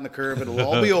 let's flatten the curve, it'll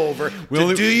all be over.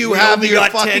 Do you have your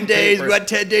fucking 10 days? papers? We got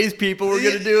 10 days, people, we're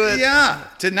going to do it. Yeah,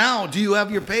 to now, do you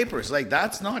have your papers? Like,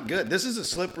 that's not good. This is a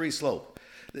slippery slope.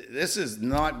 This is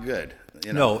not good.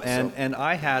 And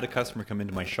I had a customer come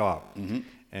into my shop,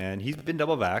 and he's been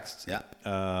double vaxxed.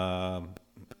 Yeah.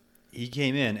 He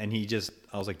came in, and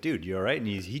I was like, dude, you all right? And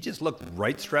he just looked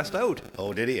right stressed out.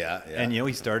 Oh, did he? Yeah. And,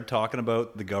 he started talking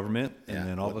about the government, and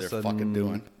then all of a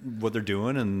sudden, what they're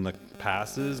doing, and the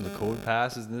passes, and the code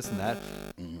passes, and this and that.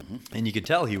 Mm-hmm. And you could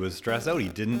tell he was stressed out. He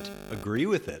didn't agree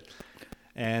with it.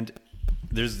 And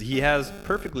he has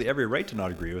perfectly every right to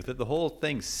not agree with it. The whole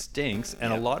thing stinks,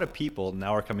 and a lot of people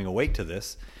now are coming awake to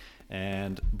this.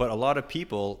 But a lot of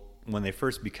people, when they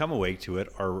first become awake to it,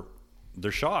 they're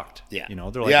shocked. Yeah.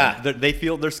 They're like, they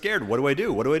feel they're scared. What do I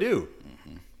do? What do I do?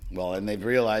 Mm-hmm. Well, and they've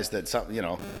realized that something,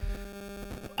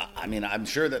 I mean, I'm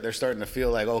sure that they're starting to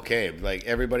feel like, okay, like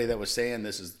everybody that was saying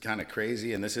this is kind of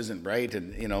crazy and this isn't right.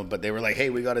 And, but they were like, hey,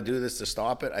 we got to do this to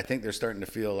stop it. I think they're starting to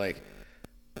feel like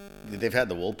they've had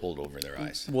the wool pulled over their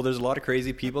eyes. Well, there's a lot of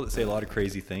crazy people that say a lot of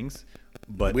crazy things.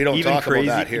 But we don't even talk crazy,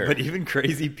 about that here. But even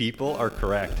crazy people are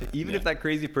correct. Even Yeah. if that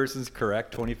crazy person's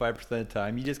correct 25% of the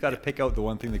time, you just got to pick out the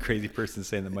one thing the crazy person's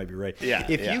saying that might be right. Yeah,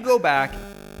 If yeah. you go back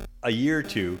a year or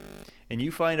two and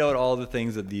you find out all the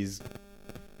things that these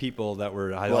people that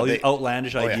were all these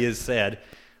outlandish ideas said,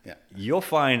 Yeah. you'll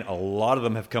find a lot of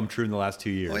them have come true in the last 2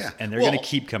 years, yeah. and they're going to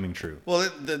keep coming true. Well,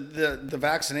 the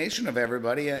vaccination of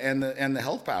everybody and the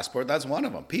health passport, that's one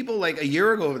of them. People like a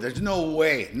year ago, there's no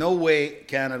way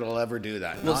Canada will ever do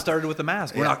that. Well, it started with the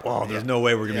mask. We're Yeah. not. Oh, there's Yeah. no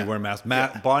way we're going to Yeah. be wearing masks.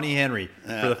 Yeah. Bonnie Henry,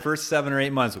 for the first 7 or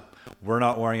 8 months, we're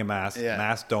not wearing a mask. Yeah.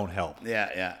 Masks don't help.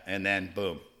 Yeah. And then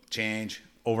boom, change.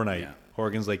 Overnight, Yeah.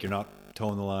 Oregon's like, you're not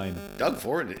towing the line. Doug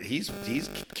Ford, he's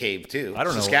caved too. I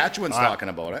don't know. Saskatchewan's talking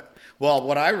about it. Well,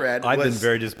 what I read I've was, been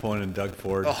very disappointed in Doug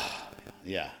Ford.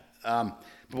 yeah. But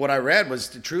what I read was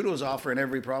Trudeau's offering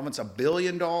every province $1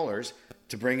 billion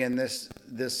to bring in this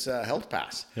health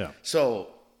pass. Yeah. So,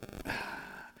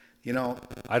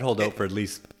 I'd hold out for at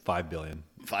least $5 billion.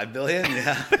 $5 billion,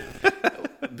 yeah.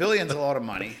 Billion's a lot of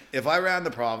money. If I ran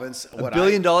the province, $1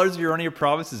 billion if you're running your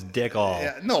province is dick all.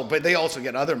 Yeah, no, but they also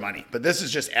get other money. But this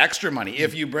is just extra money.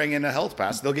 If you bring in a health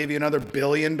pass, they'll give you another $1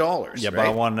 billion. Yeah, right? but I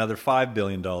want another $5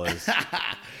 billion.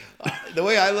 The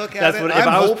way I look at That's it, what. If I'm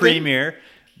I was hoping- premier,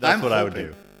 that's I'm what I would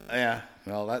hoping. do. Yeah,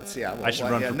 well, that's Well, I should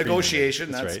run for premier.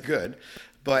 negotiation. That's That's right. good,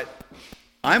 but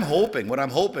I'm hoping. What I'm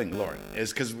hoping, Lorne,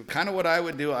 is because kind of what I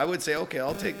would do. I would say, okay,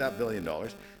 I'll take that $1 billion,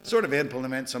 sort of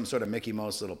implement some sort of Mickey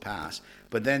Mouse little pass,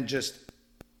 but then just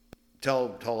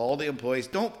tell all the employees,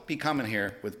 don't be coming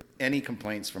here with any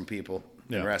complaints from people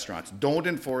in Yeah. restaurants. Don't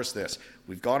enforce this.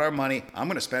 We've got our money. I'm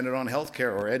going to spend it on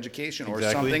healthcare or education or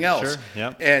Exactly. something else. Sure.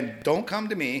 Yeah. And don't come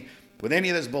to me with any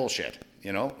of this bullshit.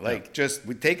 Just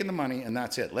we've taken the money and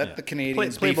that's it. Let the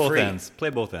Canadians play be both free. ends. Play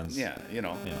both ends. Yeah,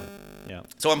 Yeah.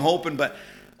 So I'm hoping, but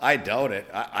I doubt it.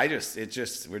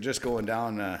 We're just going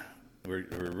down. We're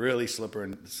really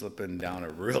slipping down a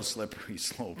real slippery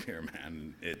slope here,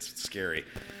 man. It's scary.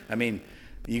 I mean,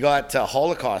 you got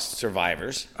Holocaust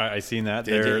survivors. I seen that.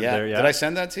 Did you? They're- Did I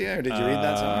send that to you, or did you read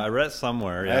that somewhere? I read it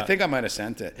somewhere. Yeah. I think I might have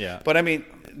sent it. Yeah. But I mean,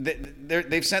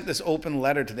 they've sent this open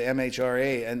letter to the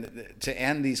MHRA and to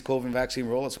end these COVID vaccine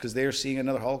rollouts because they're seeing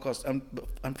another Holocaust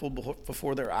unfold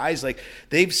before their eyes. Like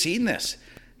they've seen this,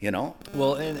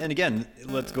 Well, and again,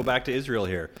 let's go back to Israel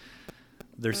here.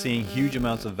 They're seeing huge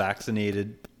amounts of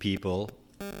vaccinated people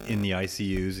in the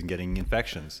ICUs and getting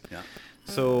infections. Yeah.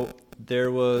 So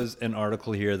there was an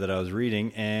article here that I was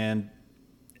reading, and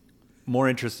more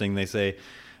interesting, they say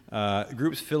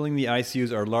groups filling the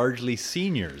ICUs are largely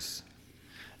seniors.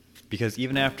 Because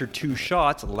even after 2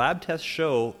 shots, lab tests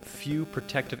show few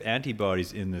protective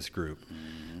antibodies in this group.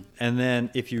 Mm-hmm. And then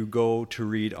if you go to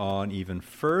read on even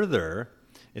further,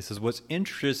 it says what's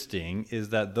interesting is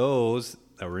that those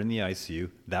that were in the ICU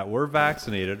that were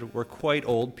vaccinated were quite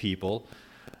old people.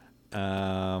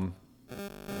 And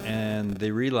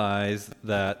they realized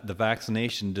that the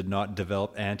vaccination did not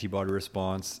develop antibody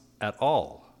response at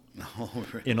all. Oh,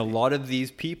 really? In a lot of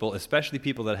these people, especially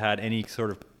people that had any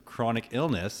sort of chronic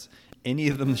illness, any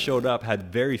of them showed up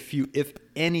had very few, if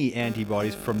any,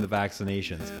 antibodies from the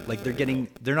vaccinations. Like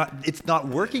it's not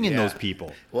working in Yeah. those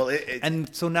people. Well,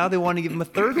 And so now they want to give them a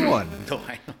third one. No,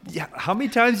 I know. Yeah, how many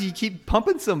times do you keep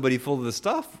pumping somebody full of the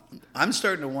stuff? I'm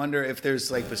starting to wonder if there's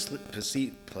like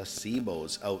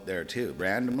placebos out there too,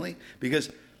 randomly, because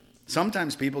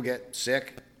sometimes people get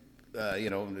sick,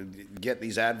 get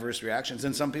these adverse reactions,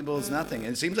 and some people it's nothing.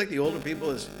 And it seems like the older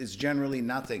people is generally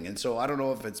nothing. And so I don't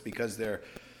know if it's because their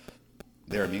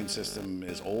immune system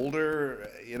is older.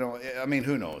 I mean,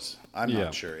 who knows? I'm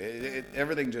not sure.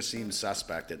 Everything just seems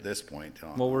suspect at this point.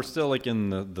 Well, we're still like in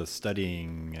the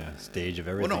studying stage of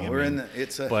everything. Well, no, we're in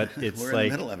the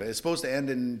middle of it. It's supposed to end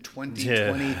in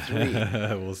 2023.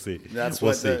 Yeah. We'll see. That's We'll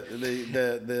what see.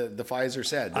 the Pfizer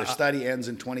said. Their study ends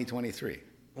in 2023.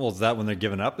 Well, is that when they're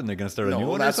giving up and they're going to start a new No,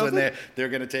 one? that's or when something? they're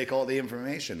going to take all the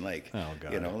information. Oh,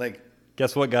 God. Like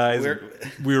Guess what, guys?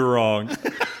 We were wrong.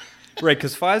 Right,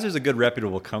 because Pfizer's a good,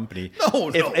 reputable company.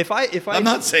 No. If I'm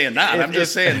not saying that. I'm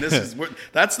just saying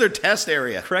that's their test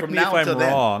area. Correct from me if now I'm till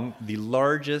then. wrong. The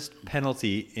largest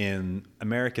penalty in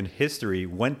American history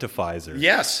went to Pfizer.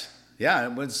 Yes. Yeah,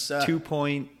 it was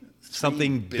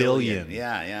 2-point-something billion.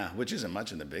 Yeah, which isn't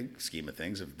much in the big scheme of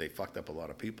things. If they fucked up a lot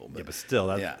of people. But, Yeah, but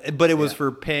still, yeah. But it was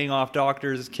for paying off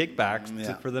doctors kickbacks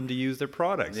Yeah. for them to use their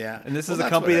products. Yeah. And this Well, is a that's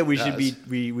company what that we it should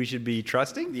does. we should be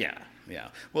trusting. Yeah.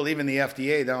 Well, even the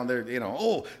FDA down there, the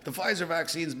Pfizer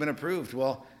vaccine's been approved.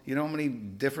 Well, You know how many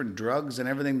different drugs and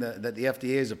everything that the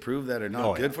FDA has approved that are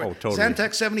not good for you? Totally.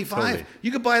 Zantac 75. Totally.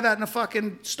 You could buy that in a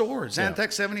fucking store.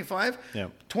 Zantac 75. Yeah.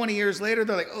 20 years later,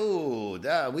 they're like,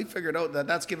 oh, we figured out that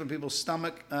that's giving people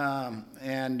stomach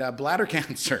and bladder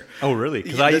cancer. Oh, really?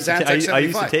 Because Yeah, I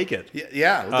used to take it.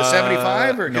 Yeah, the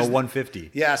 75 or no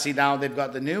 150. Yeah, see now they've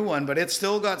got the new one, but it's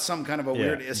still got some kind of a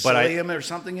weird psyllium or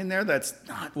something in there that's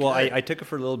not. Well, good. I took it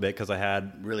for a little bit because I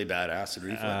had really bad acid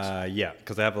reflux. yeah,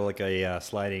 because I have a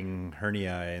sliding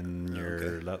hernia in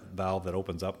your valve that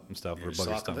opens up and stuff. Your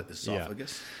esophagus. Yeah.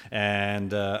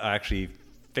 And I actually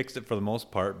fixed it for the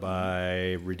most part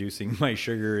by reducing my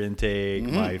sugar intake,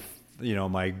 my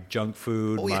junk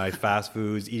food, my fast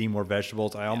foods, eating more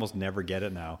vegetables. I almost never get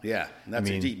it now. Yeah, that's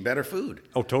eating better food.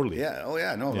 Oh, totally. Yeah. Oh,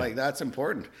 yeah. No, like that's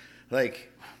important. Like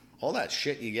all that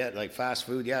shit you get, like fast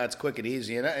food. Yeah, it's quick and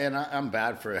easy, and I'm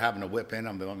bad for having to whip in.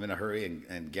 I'm in a hurry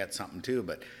and get something too,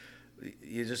 but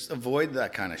you just avoid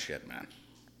that kind of shit, man.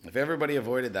 If everybody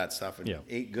avoided that stuff and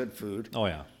ate good food. Oh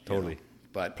yeah, totally.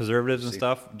 But preservatives and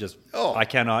stuff, just I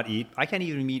cannot eat. I can't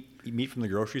even eat meat from the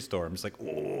grocery store. I'm just like,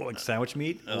 like sandwich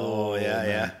meat. Oh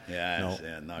yeah.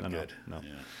 Not good. No.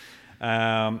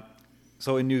 Yeah.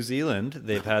 So in New Zealand,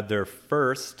 they've had their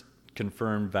first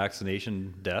confirmed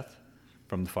vaccination death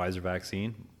from the Pfizer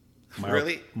vaccine.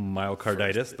 Really?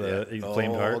 Myocarditis, the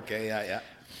inflamed heart. Okay, yeah.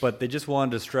 But they just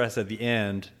wanted to stress at the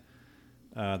end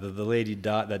that the lady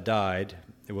that died,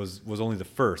 it was only the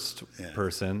first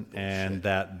person, and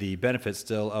that the benefit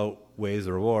still outweighs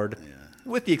the reward,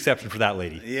 with the exception for that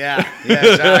lady. Yeah,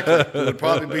 exactly. It would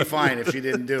probably be fine if she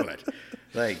didn't do it.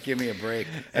 Like, give me a break.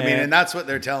 I mean, and that's what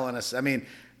they're telling us. I mean,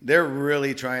 they're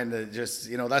really trying to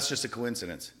just, that's just a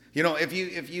coincidence. If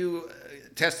you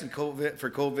tested for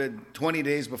COVID 20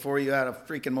 days before you had a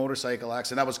freaking motorcycle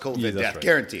accident, that was COVID death, right.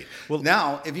 guaranteed. Well,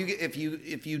 now, if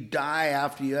you die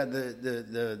after you had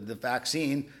the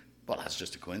vaccine, well, that's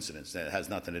just a coincidence. That has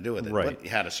nothing to do with it. Right. But you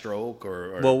had a stroke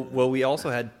or... Well, we also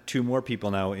had 2 more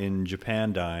people now in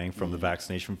Japan dying from the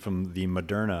vaccination, from the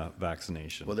Moderna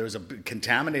vaccination. Well, there was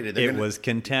contaminated. It was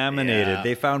contaminated. Yeah.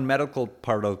 They found medical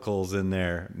particles in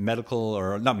there. Metal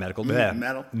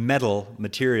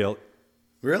material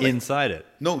inside it.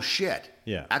 No shit.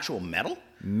 Yeah. Actual metal?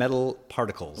 Metal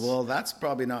particles. Well, that's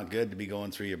probably not good to be going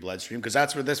through your bloodstream, because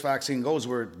that's where this vaccine goes,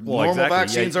 where normal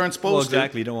vaccines aren't supposed to. Well,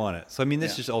 exactly. You don't want it. So, I mean,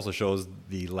 this just also shows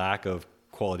the lack of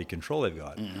quality control they've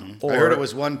got. Mm-hmm. I heard it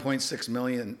was 1.6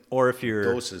 million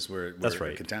doses were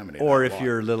contaminated. Or if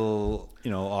you're a little,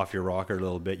 off your rocker a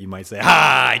little bit, you might say,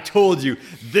 I told you,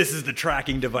 this is the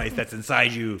tracking device that's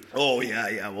inside you. Oh,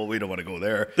 yeah. Well, we don't want to go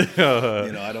there.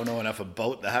 I don't know enough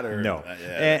about that. No.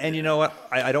 And you know what?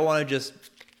 I don't want to just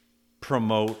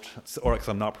promote, or because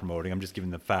I'm not promoting, I'm just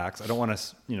giving the facts. I don't want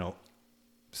to,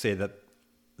 say that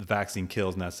the vaccine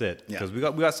kills and that's it. Because we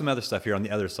got some other stuff here on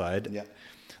the other side. Yeah.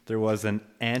 There was an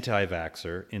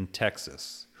anti-vaxxer in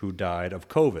Texas who died of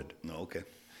COVID. Oh, okay.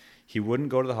 He wouldn't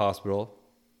go to the hospital.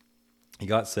 He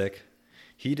got sick.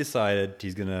 He decided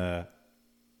he's going to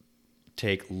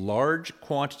take large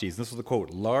quantities, this was the quote,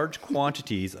 large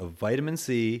quantities of vitamin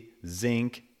C,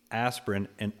 zinc, aspirin,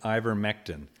 and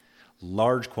ivermectin.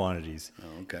 Large quantities.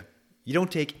 Oh, okay. You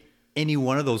don't take any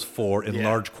one of those 4 in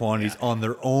large quantities on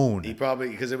their own. He probably,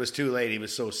 because it was too late, he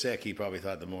was so sick, he probably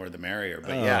thought the more the merrier.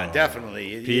 But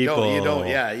definitely. You don't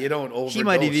overdose. He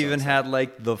might have even had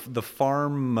like the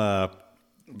farm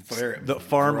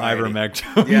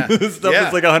ivermectin. Yeah. Stuff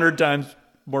that's like 100 times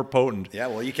more potent. Yeah,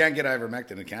 well, you can't get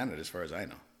ivermectin in Canada as far as I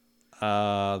know.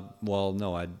 Well,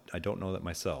 no, I don't know that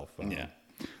myself. Yeah.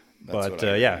 But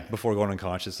before going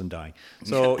unconscious and dying.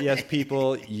 So yes,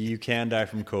 people, you can die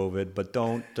from COVID, but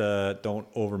don't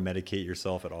over medicate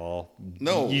yourself at all.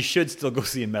 No, you should still go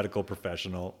see a medical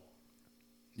professional.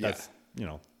 That's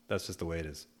just the way it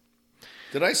is.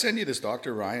 Did I send you this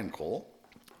Dr. Ryan Cole?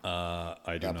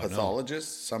 I do not know.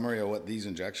 Pathologist summary of what these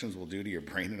injections will do to your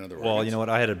brain and other organs. Well, you know what?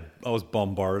 I was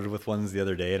bombarded with ones the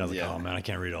other day, and I was like, oh man, I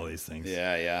can't read all these things.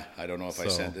 Yeah. I don't know if I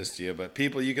sent this to you, but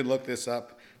people, you can look this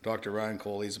up. Dr. Ryan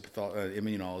Cole, he's an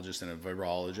immunologist and a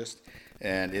virologist,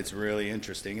 and it's really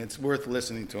interesting. It's worth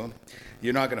listening to him.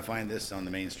 You're not going to find this on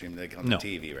the mainstream, like on the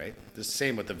TV, right? The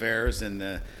same with the VAERS and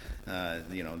the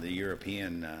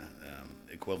European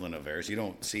equivalent of VAERS. You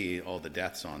don't see all the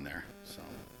deaths on there. So,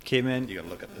 Caveman, you got to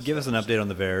look at this. Give us an update on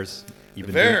the VAERS.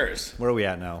 VAERS. Where are we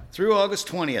at now? Through August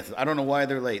 20th. I don't know why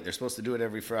they're late. They're supposed to do it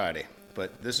every Friday,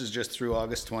 but this is just through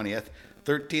August 20th.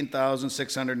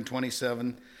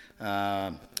 13,627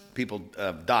 people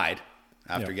died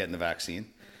after getting the vaccine.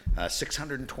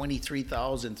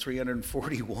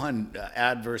 623,341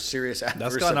 serious adverse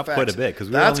That's gone effects. up quite a bit because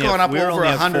that's gone up over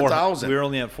 100,000. We were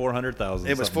only at 400,000.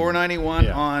 It was 491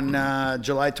 on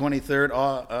July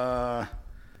 23rd.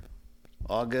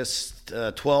 August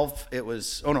 12th, it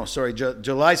was,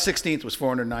 July 16th was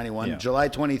 491. Yeah. July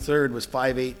 23rd was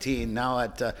 518. Now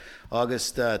at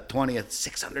August 20th,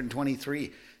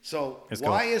 623. So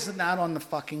why isn't that on the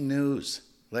fucking news?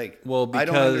 Like, because, I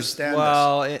don't understand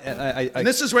this. And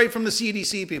this is right from the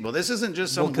CDC people. This isn't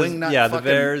just some wingnut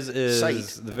fucking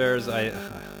site. The VAERS,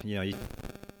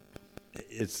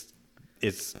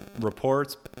 it's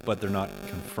reports, but they're not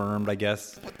confirmed, I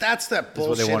guess. But that's that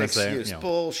bullshit excuse. Say,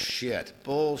 Bullshit.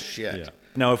 Yeah.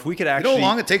 Now, if we could actually... You know how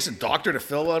long it takes a doctor to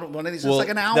fill out one of these? It's like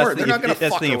an hour. They're not going to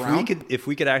fuck around. If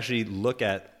we could actually look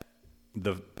at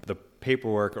the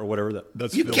paperwork or whatever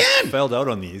that's filled out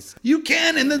on these. You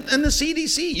can in the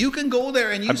CDC. You can go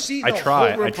there and you see the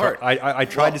whole report. I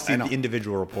tried to see the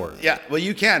individual report. Yeah, well,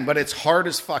 you can, but it's hard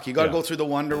as fuck. You got to go through the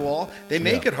wonder wall. They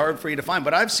make it hard for you to find,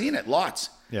 but I've seen it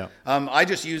lots. Yeah. I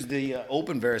just use the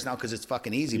open VAERS now because it's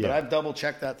fucking easy, but I've double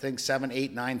checked that thing 7,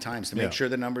 8, 9 times to make sure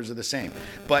the numbers are the same.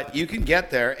 But you can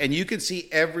get there and you can see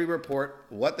every report,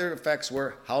 what their effects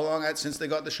were, how long since they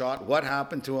got the shot, what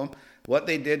happened to them, what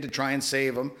they did to try and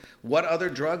save them, what other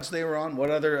drugs they were on, what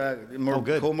other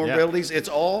comorbidities. It's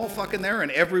all fucking there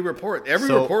in every report.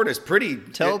 Every report is pretty...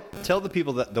 Tell the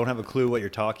people that don't have a clue what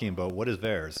you're talking about, what is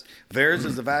VAERS? VAERS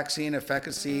is the Vaccine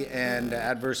Efficacy and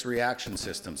Adverse Reaction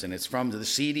Systems, and it's from the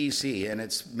CDC, and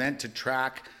it's meant to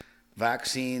track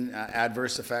vaccine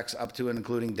adverse effects up to and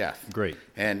including death. Great.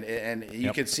 And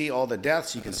you can see all the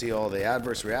deaths, you can see all the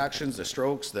adverse reactions, the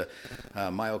strokes, the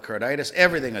myocarditis,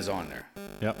 everything is on there.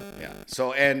 Yep. Yeah.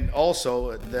 So, and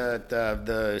also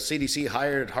the CDC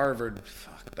hired Harvard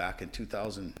back in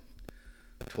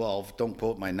 2012. Don't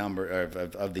quote my number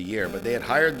of the year, but they had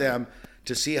hired them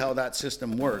to see how that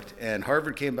system worked. And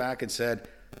Harvard came back and said,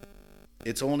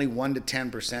 it's only 1 to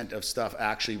 10% of stuff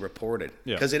actually reported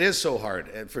because it is so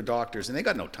hard for doctors, and they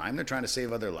got no time. They're trying to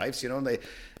save other lives.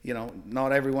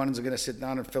 Not everyone's going to sit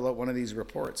down and fill out one of these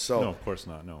reports. So no, of course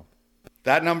not. No,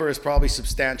 that number is probably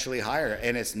substantially higher,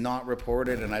 and it's not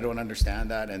reported. And I don't understand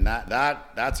that. And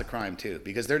that's a crime too,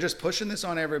 because they're just pushing this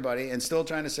on everybody and still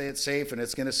trying to say it's safe and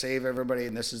it's going to save everybody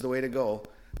and this is the way to go.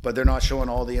 But they're not showing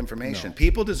all the information. No.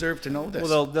 People deserve to know this.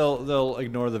 Well, they'll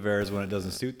ignore the VAERS when it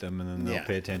doesn't suit them, and then they'll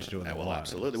pay attention to it. Well,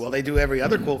 absolutely. Well, they do every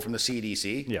other quote from the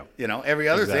CDC. Yeah. Every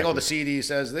other thing. Oh, the CD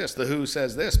says this, the WHO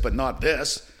says this, but not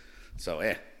this. So,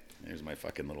 there's my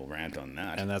fucking little rant on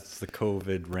that. And that's the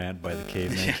COVID rant by the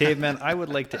caveman. Caveman, I would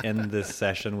like to end this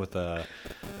session with on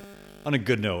a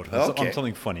good note, on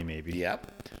something funny maybe. Yep,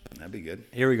 that'd be good.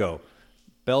 Here we go.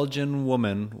 Belgian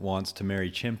woman wants to marry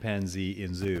chimpanzee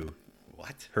in zoo.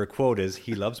 What? Her quote is,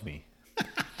 "He loves me."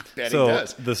 So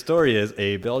the story is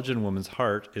a Belgian woman's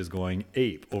heart is going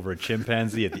ape over a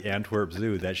chimpanzee at the Antwerp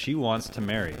Zoo that she wants to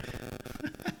marry.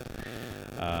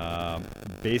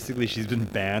 Basically, she's been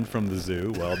banned from the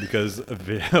zoo, because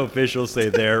officials say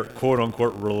their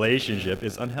quote-unquote relationship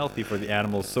is unhealthy for the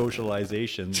animal's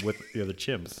socialization with the other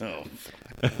chimps. Oh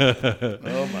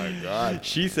my God.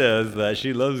 She says that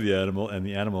she loves the animal and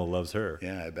the animal loves her.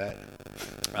 Yeah, I bet.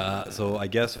 So I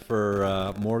guess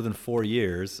for more than 4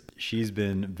 years, she's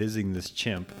been visiting this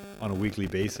chimp on a weekly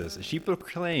basis. She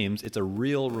proclaims it's a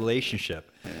real relationship.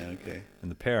 Yeah, okay. And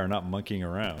the pair are not monkeying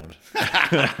around.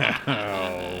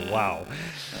 Oh, wow.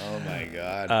 Oh, my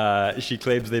God. She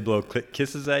claims they blow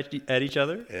kisses at each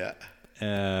other. Yeah.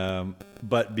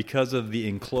 But because of the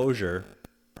enclosure,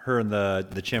 her and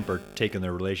the chimp are taking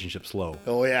their relationship slow.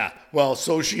 Oh, yeah. Well,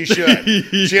 so she should.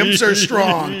 Chimps are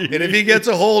strong. And if he gets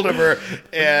a hold of her,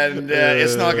 and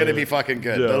it's not going to be fucking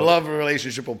good. The love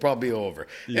relationship will probably be over.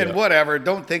 Yeah. And whatever.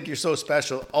 Don't think you're so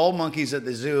special. All monkeys at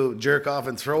the zoo jerk off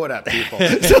and throw it at people.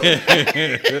 So,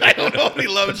 I don't know if he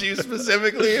loves you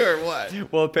specifically or what.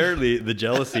 Well, apparently the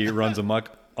jealousy runs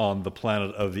amok on the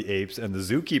planet of the apes, and the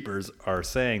zookeepers are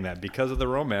saying that because of the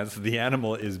romance, the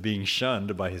animal is being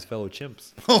shunned by his fellow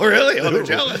chimps. Oh, really? Oh, they're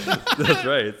jealous. That's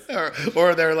right.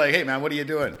 Or they're like, hey, man, what are you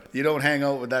doing? You don't hang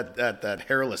out with that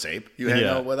hairless ape. You hang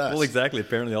out with us. Well, exactly.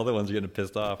 Apparently, all the ones are getting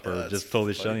pissed off or just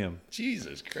totally shunning him.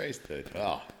 Jesus Christ, dude.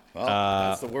 Oh,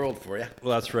 that's the world for you.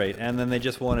 Well, that's right. And then they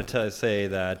just wanted to say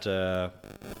that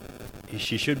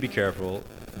she should be careful,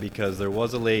 because there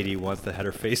was a lady once that had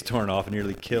her face torn off and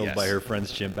nearly killed by her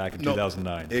friend's chimp back in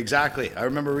 2009. Exactly. I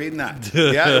remember reading that.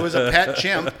 Yeah, it was a pet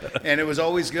chimp, and it was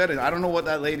always good. And I don't know what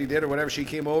that lady did or whatever. She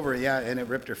came over, and it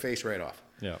ripped her face right off.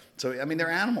 Yeah. So, I mean, they're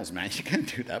animals, man. You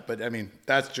can't do that. But, I mean,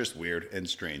 that's just weird and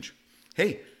strange.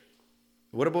 Hey,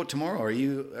 What about tomorrow? Are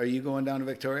you going down to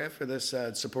Victoria for this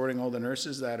supporting all the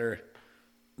nurses that are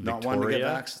not wanting to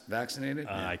get vaccinated?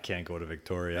 I can't go to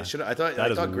Victoria. I thought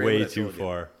that is Gray way would have too told you.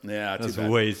 far. Yeah, that's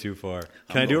way too far.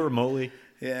 Can I do it remotely?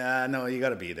 Yeah, no, you got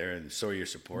to be there and show your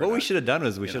support. What we should have done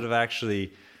was we should have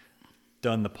actually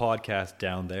done the podcast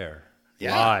down there.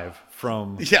 Live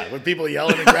from... Yeah, with people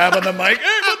yelling and grabbing the mic.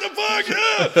 Hey, what the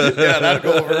fuck? Yeah,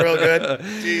 that'll go over real good.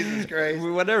 Jesus Christ.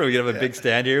 Whatever. We could have a big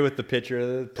stand here with the picture of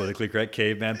the Politically Correct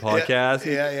Caveman podcast.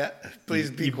 Yeah. Please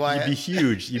be quiet.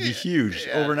 You'd be huge.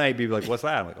 Yeah. Overnight, people like, what's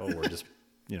that? I'm like, oh, we're just...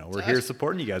 we're here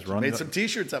supporting you guys. Made some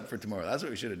T-shirts up for tomorrow. That's what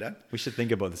we should have done. We should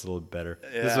think about this a little bit better.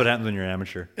 Yeah. This is what happens when you're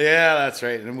amateur. Yeah, that's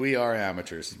right. And we are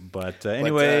amateurs. But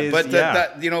anyways,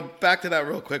 that, back to that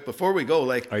real quick before we go.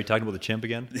 Like, are you talking about the chimp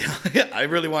again? Yeah, I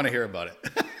really want to hear about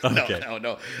it. Okay.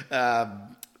 No.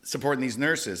 Supporting these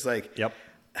nurses, like, yep.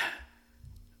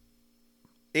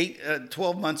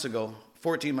 12 months ago,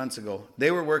 14 months ago,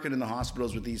 they were working in the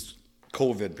hospitals with these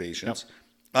COVID patients,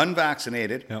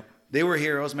 unvaccinated. Yep. They were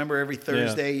heroes. Remember, every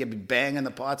Thursday you'd be banging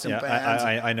the pots and pans.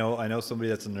 I know somebody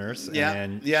that's a nurse,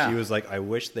 and she was like, "I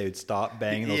wish they would stop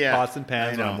banging those pots and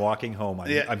pans when I'm walking home.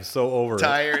 I'm so over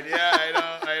tired. Yeah, I know.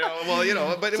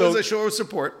 Well, but it was a show of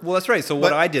support. Well, that's right. So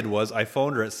what I did was I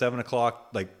phoned her at 7:00,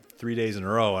 like 3 days in a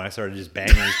row, and I started just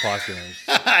banging these pots.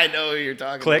 I know who you're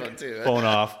talking about too. Phone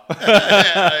off.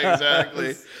 Yeah,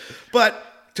 exactly.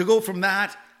 But to go from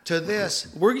that to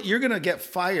this, you're going to get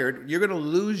fired. You're going to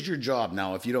lose your job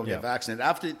now if you don't get vaccinated.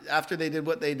 After they did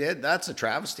what they did, that's a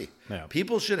travesty. Yeah.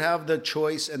 People should have the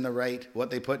choice and the right what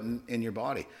they put in your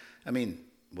body. I mean,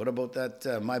 what about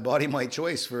that my body, my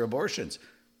choice for abortions?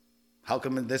 How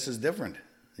come this is different?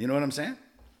 You know what I'm saying?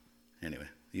 Anyway,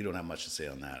 you don't have much to say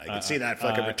on that. I can see that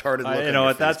fucking retarded look. You know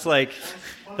what? That's like,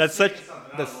 that's such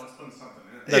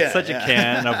a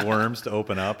can of worms to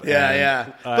open up.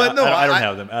 Yeah. But no, I don't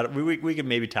have them. We can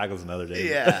maybe tackle this another day.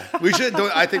 Yeah, we should.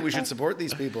 I think we should support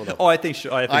these people, though. Oh, I think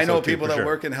so. I know people that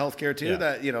work in healthcare too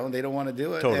that they don't want to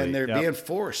do it, and they're being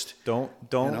forced. Don't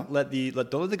let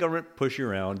the government push you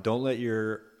around. Don't let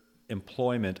your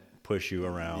employment push you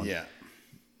around. Yeah.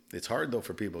 It's hard, though,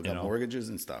 for people who got mortgages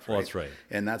and stuff, right? Well, that's right.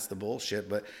 And that's the bullshit.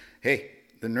 But, hey,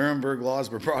 the Nuremberg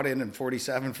laws were brought in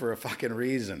 47 for a fucking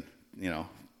reason.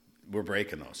 We're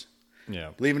breaking those.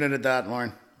 Yeah. Leaving it at that,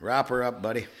 Lorne. Wrap her up,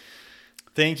 buddy.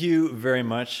 Thank you very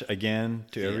much again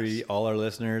to all our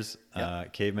listeners.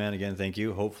 Caveman, again, thank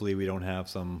you. Hopefully we don't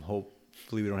have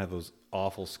those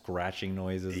awful scratching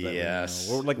noises. Yes.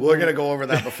 We're going to go over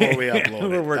that before we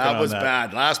upload it. That was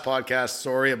bad. Last podcast,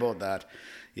 sorry about that.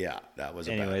 Yeah, that was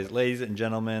a bad one. Ladies and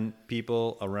gentlemen,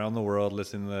 people around the world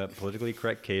listening to the Politically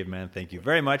Correct Caveman, thank you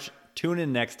very much. Tune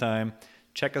in next time.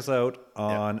 Check us out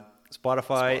on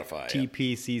Spotify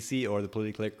TPCC, or the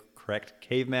Politically Correct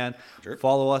Caveman. Sure.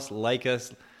 Follow us, like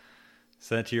us,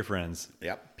 send it to your friends.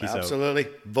 Yep, Peace absolutely.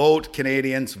 Out. Vote,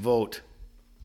 Canadians, vote.